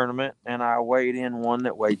same tournament, and I weighed in one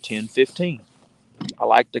that weighed 10-15. I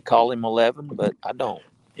like to call him 11, but I don't.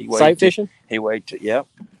 He weighed sight fishing? He weighed, yep,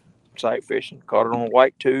 sight fishing. Caught it on a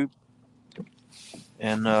white tube.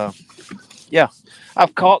 And, yeah,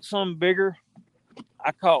 I've caught some bigger.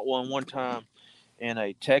 I caught one time in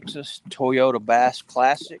a Texas Toyota Bass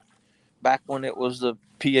Classic back when it was the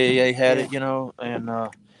PAA had it, and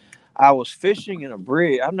I was fishing in a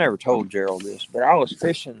bridge. I've never told Gerald this, but I was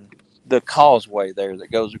fishing the causeway there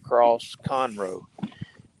that goes across Conroe,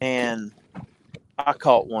 and I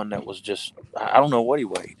caught one that was just, I don't know what he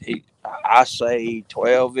weighed. I say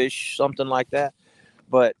 12-ish, something like that.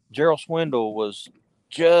 But Gerald Swindle was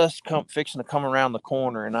just fixing to come around the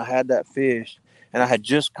corner, and I had that fish, and I had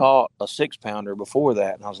just caught a 6-pounder before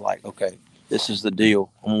that, and I was like, okay, this is the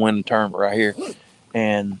deal. I'm going to win the tournament right here.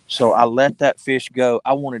 And so I let that fish go.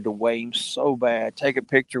 I wanted to weigh him so bad, take a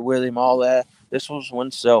picture with him, all that. This was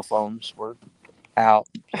when cell phones were out,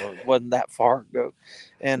 so it wasn't that far ago.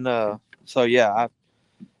 And so, yeah,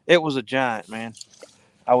 it was a giant, man.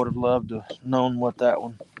 I would have loved to have known what that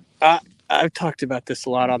one. I've talked about this a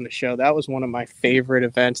lot on the show. That was one of my favorite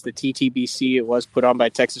events, the TTBC. It was put on by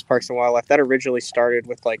Texas Parks and Wildlife. That originally started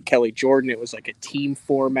with like Kelly Jordan. It was like a team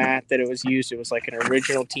format that it was used. It was like an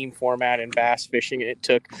original team format in bass fishing. It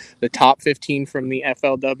took the top 15 from the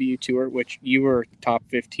FLW tour, which you were top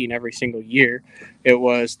 15 every single year. It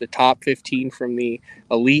was the top 15 from the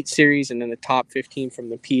Elite Series, and then the top 15 from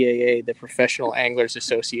the PAA, the Professional Anglers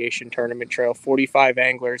Association Tournament Trail. 45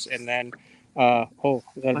 anglers, and then is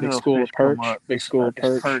that a big school of perch? Big school of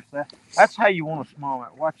perch. That's how you want a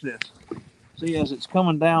smallmouth. Watch this. See, as it's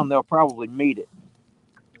coming down, they'll probably meet it.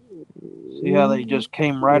 See how they just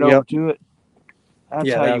came right over to it?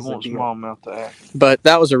 That's how you want smallmouth to act. But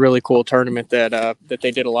that was a really cool tournament that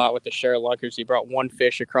they did a lot with the Cheryl Lunkers. He brought one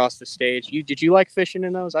fish across the stage. Did you like fishing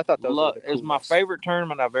in those? I thought those were the coolest. It was my favorite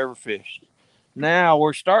tournament I've ever fished. Now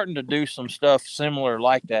we're starting to do some stuff similar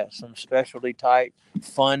like that, some specialty type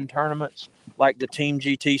fun tournaments like the Team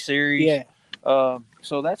GT series. Yeah.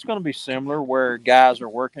 So that's going to be similar where guys are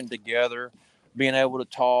working together, being able to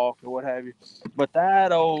talk or what have you. But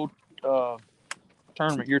that old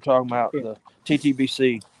tournament you're talking about, the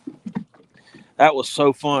TTBC, that was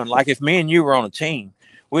so fun. Like if me and you were on a team,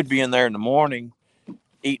 we'd be in there in the morning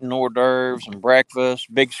eating hors d'oeuvres and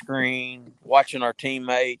breakfast, big screen, watching our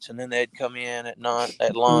teammates, and then they'd come in at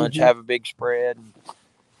lunch, have a big spread, and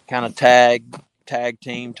kind of tag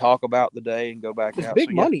team, talk about the day, and go back out.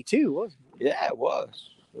 Big money too, wasn't it? Yeah, it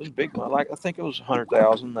was. It was big money. Like I think it was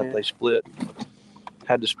 $100,000 that they split.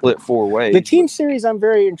 Had to split 4 ways. The team series, I'm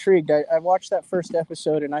very intrigued. I watched that first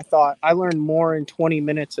episode, and I thought I learned more in 20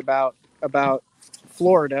 minutes about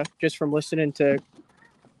Florida just from listening to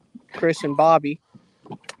Chris and Bobby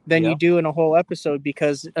than you do in a whole episode,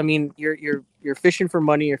 because I mean you're fishing for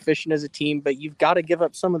money, you're fishing as a team, but you've got to give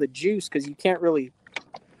up some of the juice because you can't really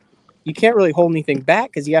hold anything back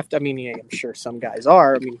because you have to. I mean, I'm sure some guys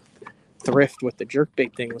are. I mean, Thrift with the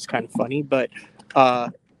jerkbait thing was kind of funny, but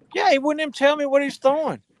Yeah, he wouldn't even tell me what he's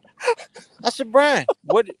throwing. I said, Brian,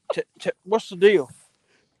 what's the deal?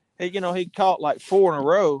 He, he caught like 4 in a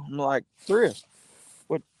row. I'm like, Chris,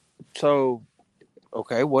 what? So,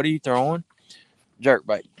 okay, what are you throwing?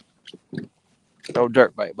 Jerkbait. Oh,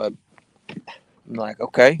 jerkbait, bud. I'm like,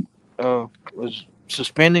 okay. Was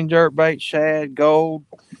suspending jerkbait, shad, gold.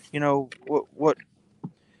 What?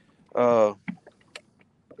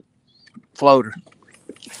 Floater.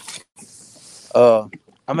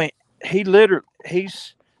 I mean,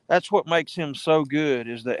 that's what makes him so good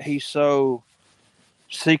is that he's so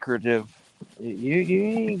secretive. You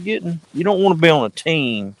ain't getting. You don't want to be on a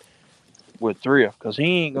team with Thrift because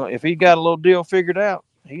he ain't gonna. If he got a little deal figured out,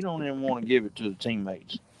 he don't even want to give it to the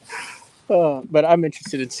teammates. But I'm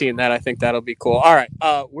interested in seeing that. I think that'll be cool. All right,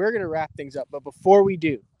 we're gonna wrap things up, but before we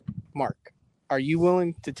do, Mark, are you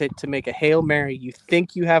willing to make a Hail Mary? You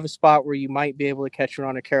think you have a spot where you might be able to catch one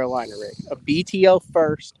on a Carolina rig, a BTL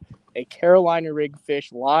first, a Carolina rig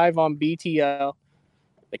fish live on BTL.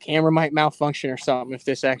 The camera might malfunction or something if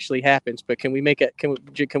this actually happens. But can we make it?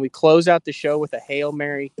 Can we close out the show with a Hail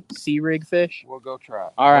Mary sea rig fish? We'll go try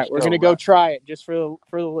it. All right, we're gonna go try it just for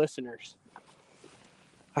the listeners.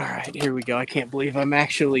 All right, here we go. I can't believe I'm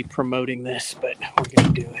actually promoting this, but we're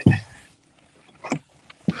gonna do it.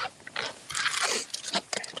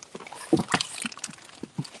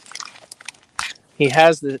 He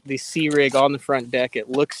has the sea rig on the front deck. It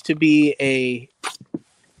looks to be a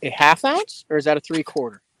half ounce, or is that a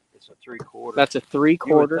 3/4? It's a 3/4. That's a 3/4.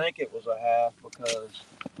 You would think it was a half because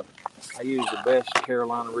I use the best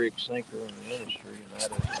Carolina rig sinker in the industry, and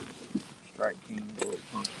that is Strike King Bullet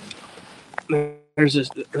Function. There's this.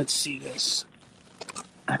 Let's see this.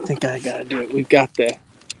 I think I gotta do it.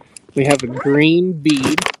 We have a green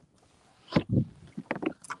bead.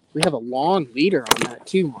 We have a long leader on that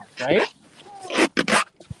too, Mark. Right?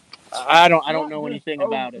 I don't know anything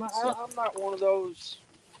about it. So. I'm not one of those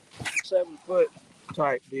 7-foot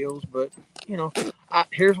type deals, but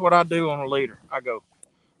here's what I do on a leader. I go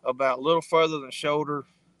about a little further than shoulder,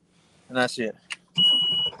 and that's it.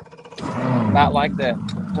 Not like that.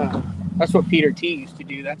 That's what Peter T used to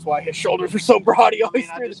do. That's why his shoulders are so broad. He always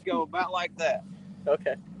I just go about like that.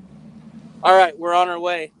 Okay. All right, we're on our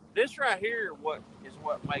way. This right here what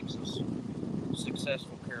makes us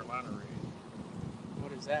successful Carolina rig.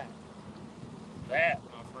 What is that? That,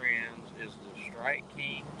 my friends, is the Strike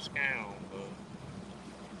King Scound bug.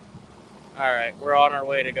 All right, we're on our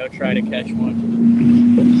way to go try to catch one.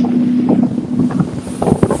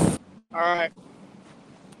 All right.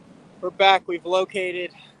 We're back. We've moved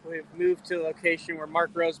to a location where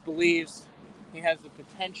Mark Rose believes he has the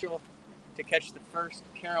potential to catch the first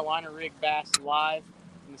Carolina rig bass live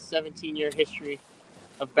in the 17-year history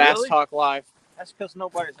of Bass Really? Talk Live. That's because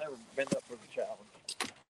nobody's ever been up for the challenge.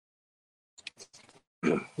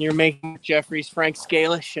 You're making Jeffries, Frank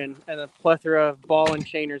Scalish, and a plethora of ball and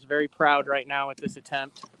chainers very proud right now with this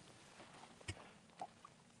attempt.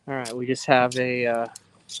 All right, we just have a...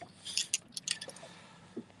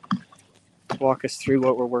 walk us through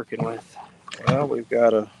what we're working with. Well, we've got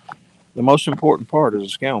the most important part is a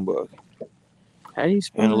Scound bug. How do you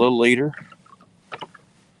spell and a little leader.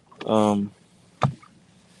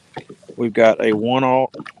 We've got a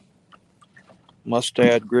 1/0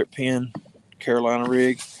 Mustad grip pin Carolina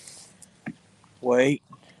rig. Weight.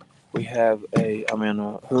 We have a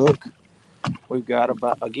hook. We've got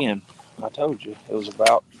about, again, I told you, it was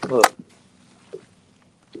about hook.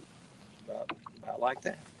 About like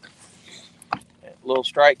that. Little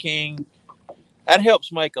Strike King. That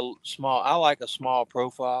helps make a small, I like a small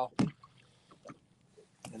profile.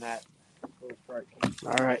 And that little Strike King.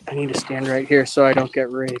 All right, I need to stand right here so I don't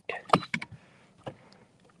get rigged.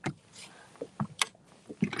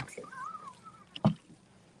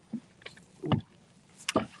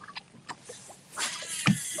 Are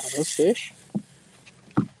those fish?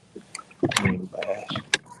 Bass.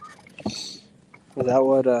 Was that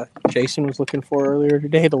what Jason was looking for earlier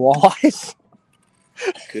today? The walleyes?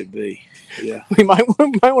 Could be. Yeah. We might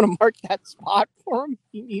want to mark that spot for him.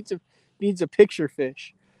 He needs a picture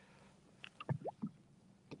fish.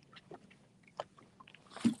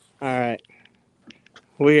 All right.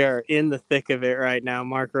 We are in the thick of it right now.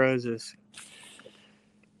 Mark Rose is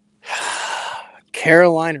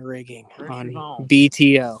Carolina rigging on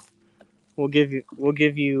BTL. We'll give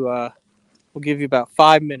you about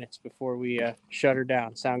 5 minutes before we shut her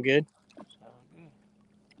down. Sound good?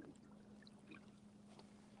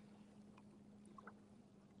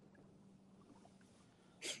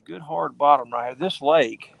 Good hard bottom right here. This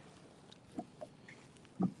lake,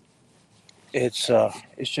 it's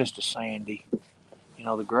just a sandy.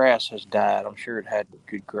 The grass has died. I'm sure it had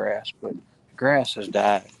good grass, but the grass has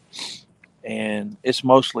died. and it's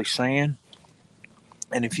mostly sand.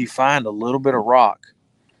 And if you find a little bit of rock,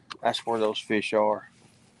 that's where those fish are.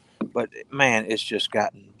 But man, it's just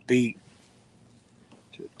gotten beat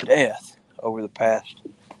to death over the past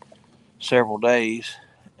several days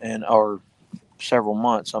or several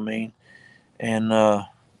months. I mean, and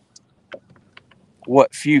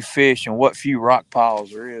what few fish and what few rock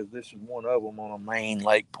piles there is. This is one of them on a main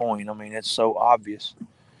lake point. I mean, it's so obvious,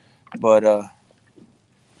 but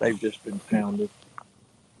they've just been pounded.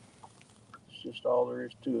 It's just all there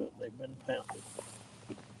is to it. They've been pounded.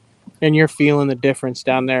 And you're feeling the difference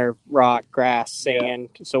down there, rock, grass, sand.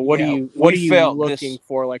 Yeah. So what are you looking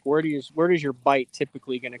for? Like where does your bite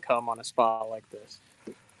typically going to come on a spot like this?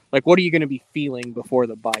 Like what are you going to be feeling before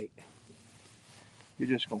the bite? You're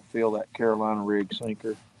just going to feel that Carolina rig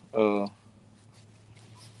sinker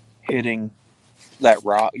hitting that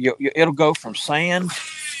rock. It'll go from sand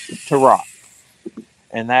to rock,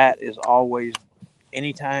 and that is always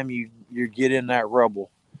anytime you get in that rubble.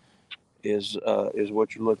 Is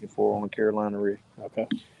what you're looking for on a Carolina rig. Okay.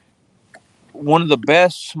 One of the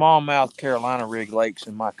best smallmouth Carolina rig lakes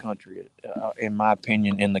in my country, in my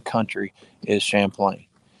opinion, in the country, is Champlain.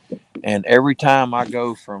 And every time I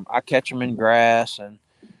catch them in grass and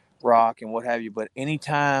rock and what have you. But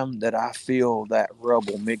anytime that I feel that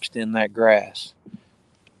rubble mixed in that grass,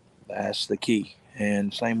 that's the key.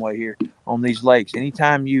 And same way here on these lakes.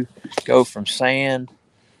 Anytime you go from sand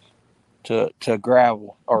to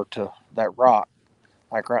gravel or to that rock,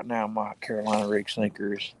 like right now, my Carolina rig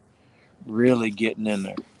sinker is really getting in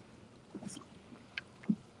there.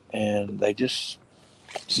 And they just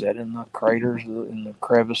set in the craters, in the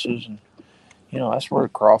crevices, and, that's where the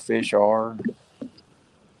crawfish are.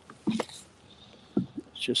 It's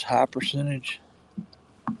just high percentage.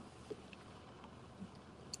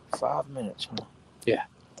 5 minutes, huh? Yeah.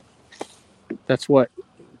 That's what,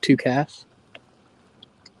 2 casts?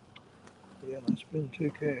 Yeah, that's been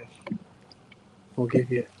 2 casts. We'll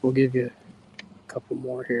give you a couple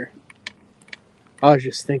more here. I was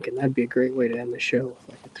just thinking that'd be a great way to end the show with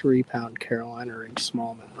like a 3-pound Carolina rig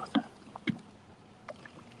smallmouth.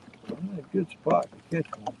 I'm in a good spot to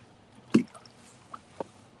catch one.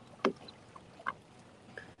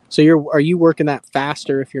 So are you working that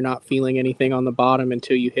faster if you're not feeling anything on the bottom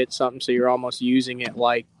until you hit something? So you're almost using it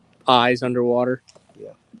like eyes underwater. Yeah.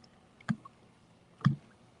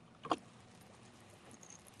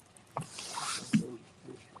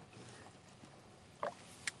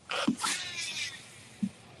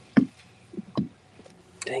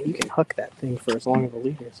 Dang, you can hook that thing for as long of a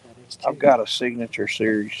lead as that is. I've got a signature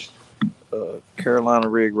series Carolina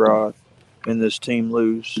rig rod in this Team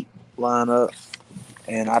Lose lineup,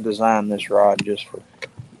 and I designed this rod just for.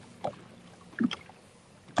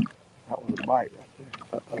 That was a bite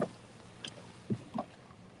right there.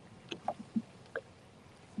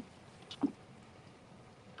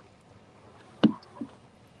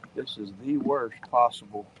 This is the worst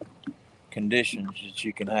possible conditions that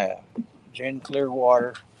you can have. Gin clear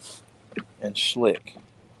water and slick.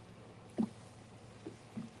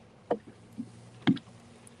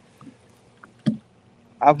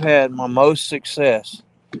 I've had my most success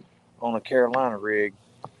on a Carolina rig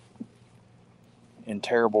in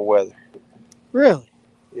terrible weather. Really?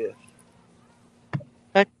 Yes.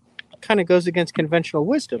 That kind of goes against conventional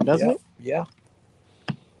wisdom, doesn't it? Yeah.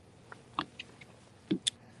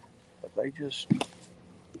 But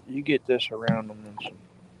you get this around them in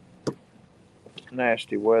some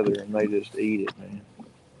nasty weather and they just eat it, man.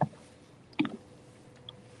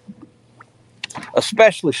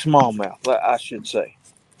 Especially smallmouth, I should say.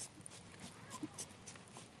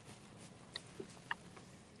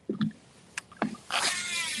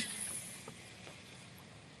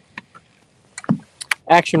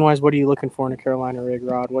 Action-wise, what are you looking for in a Carolina rig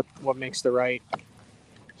rod? What makes the right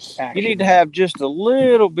action? You need to have just a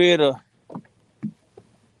little bit of,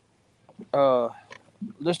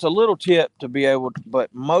 just a little tip to be able to,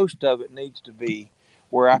 but most of it needs to be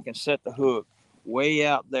where I can set the hook way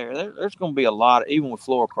out there. There's going to be a lot, even with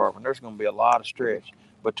fluorocarbon, there's going to be a lot of stretch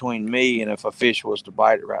between me and if a fish was to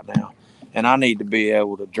bite it right now. And I need to be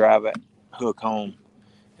able to drive that hook home.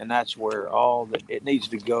 And that's where it needs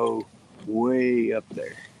to go way up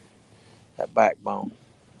there, that backbone.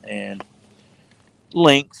 And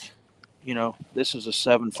length, this is a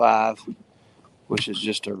 7.5, which is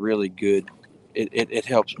just a really good, it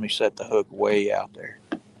helps me set the hook way out there.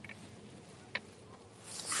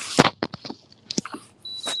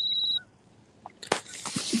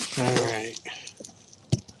 All right.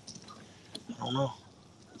 I don't know.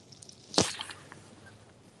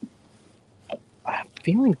 I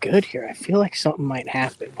feeling good here. I feel like something might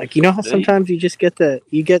happen. Like, you know how Do you? sometimes you just get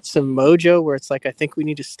some mojo where it's like, I think we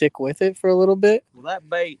need to stick with it for a little bit. Well, that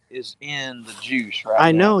bait is in the juice right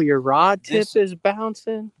I now. know your rod tip is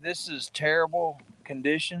bouncing. This is terrible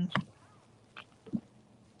conditions.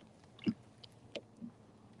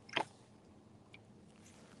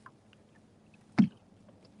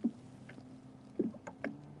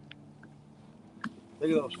 Look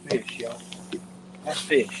at those fish, y'all. That's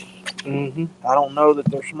fish. Mm-hmm. I don't know that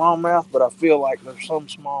they're smallmouth, but I feel like there's some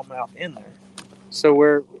smallmouth in there. So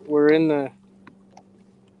we're in the,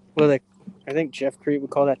 well, I think Jeff Creed would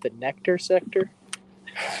call that the nectar sector.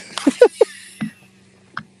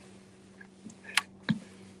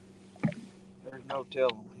 There's no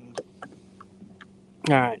telling.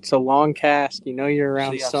 All right, so long cast. You know you're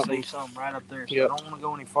around something. I see something right up there. So Yep. I don't want to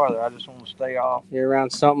go any farther. I just want to stay off. You're around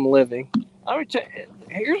something living. Let me tell you,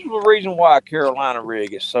 here's the reason why a Carolina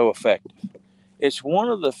rig is so effective. It's one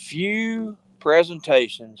of the few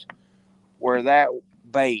presentations where that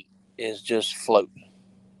bait is just floating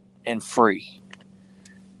and free.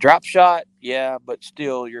 Drop shot, yeah, but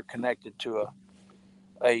still you're connected to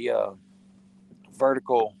a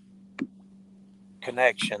vertical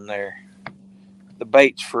connection there. The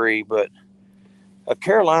bait's free, but a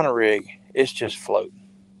Carolina rig, it's just floating.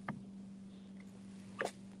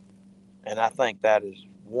 And I think that is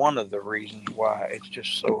one of the reasons why it's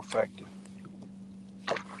just so effective.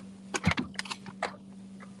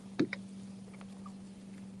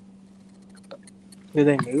 Do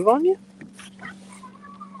they move on you?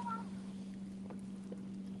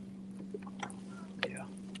 Yeah.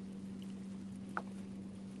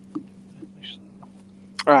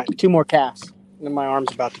 All right, 2 more casts. And then my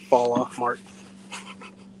arm's about to fall off, Mark.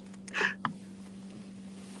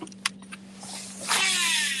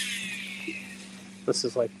 This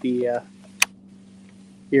is like the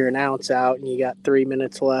you're an ounce out and you got 3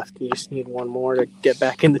 minutes left. And you just need one more to get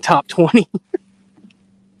back in the top 20.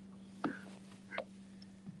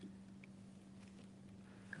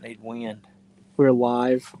 Need wind. We're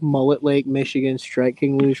live, Mullet Lake, Michigan, Strike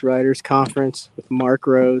King Loose Riders Conference with Mark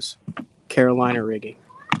Rose, Carolina Rigging.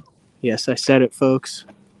 Yes, I said it, folks.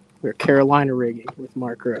 We're Carolina Rigging with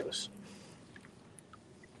Mark Rose.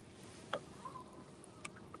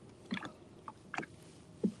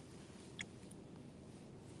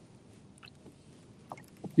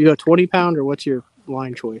 You go 20 pound or what's your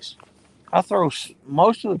line choice? I throw,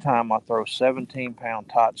 most of the time I throw 17-pound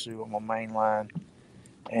Tatsu on my main line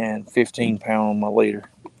and 15-pound on my leader.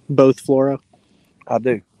 Both fluoro? I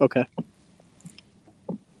do. Okay.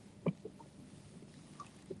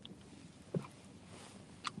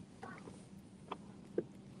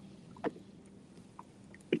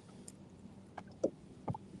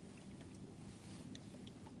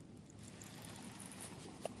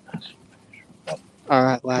 All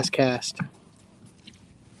right, last cast.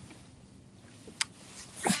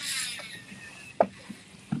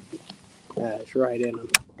 That's right in them.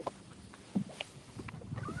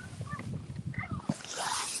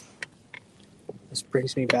 This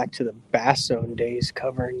brings me back to the Bass Zone days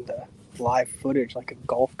covering the live footage like a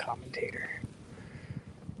golf commentator.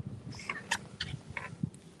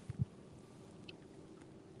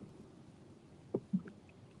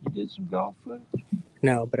 You did some golf footage?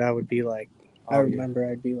 No, but I would be like, I remember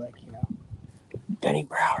I'd be like, you know, Denny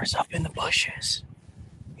Brower's up in the bushes.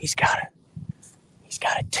 He's got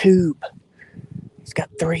a tube. He's got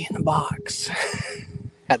 3 in the box.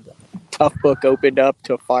 Had the tough book opened up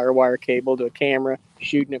to a firewire cable to a camera,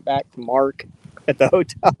 shooting it back to Mark at the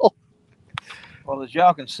hotel. Well, as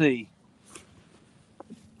y'all can see,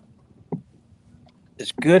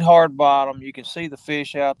 it's good hard bottom. You can see the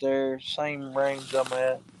fish out there. Same range I'm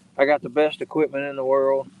at. I got the best equipment in the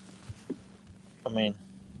world. I mean,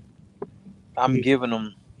 I'm giving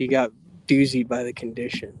them. You got doozied by the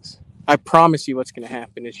conditions. I promise you, what's going to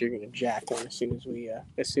happen is you're going to jack one as soon as we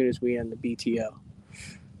end the BTO.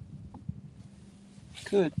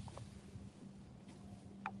 Good.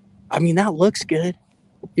 I mean, that looks good.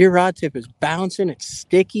 Your rod tip is bouncing. It's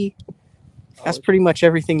sticky. That's pretty much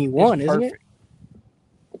everything you want, isn't it?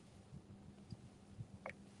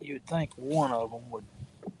 You'd think one of them would.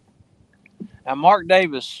 Now, Mark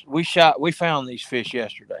Davis, we found these fish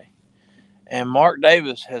yesterday. And Mark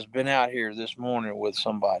Davis has been out here this morning with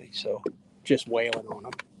somebody, so. Just wailing on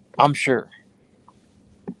them. I'm sure.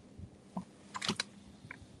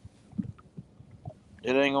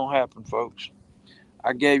 It ain't gonna happen, folks.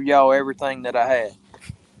 I gave y'all everything that I had.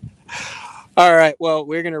 All right, well,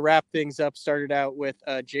 we're going to wrap things up. Started out with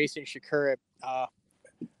Jason Shakura.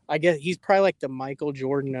 I guess he's probably like the Michael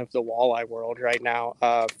Jordan of the walleye world right now.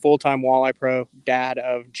 Full-time walleye pro, dad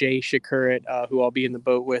of Jay Shakurit, who I'll be in the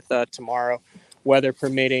boat with tomorrow, weather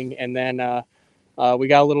permitting. And then we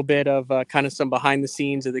got a little bit of kind of some behind the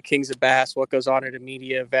scenes of the Kings of Bass, what goes on at a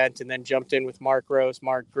media event, and then jumped in with Mark Rose.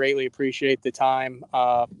 Mark, greatly appreciate the time,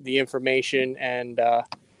 the information, and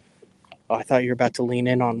I thought you were about to lean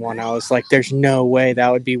in on one. I was like, "There's no way that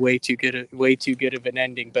would be way too good of an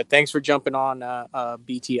ending." But thanks for jumping on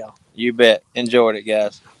BTL. You bet. Enjoyed it,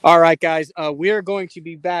 guys. All right, guys. We are going to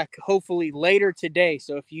be back hopefully later today.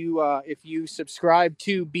 So if you subscribe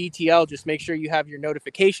to BTL, just make sure you have your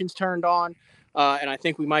notifications turned on. And I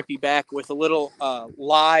think we might be back with a little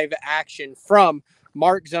live action from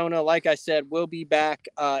Mark Zona. Like I said, we'll be back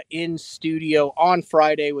in studio on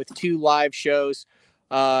Friday with 2 live shows.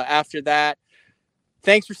 After that,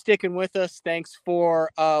 thanks for sticking with us. Thanks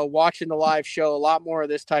for watching the live show. A lot more of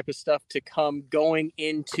this type of stuff to come going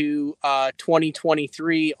into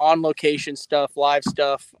 2023, on location stuff, live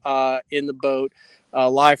stuff in the boat,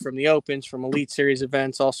 live from the Opens, from Elite Series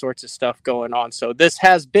events, all sorts of stuff going on. So this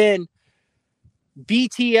has been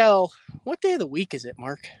BTL. What day of the week is it,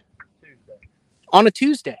 Mark? Tuesday. On a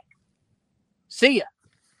Tuesday. See ya.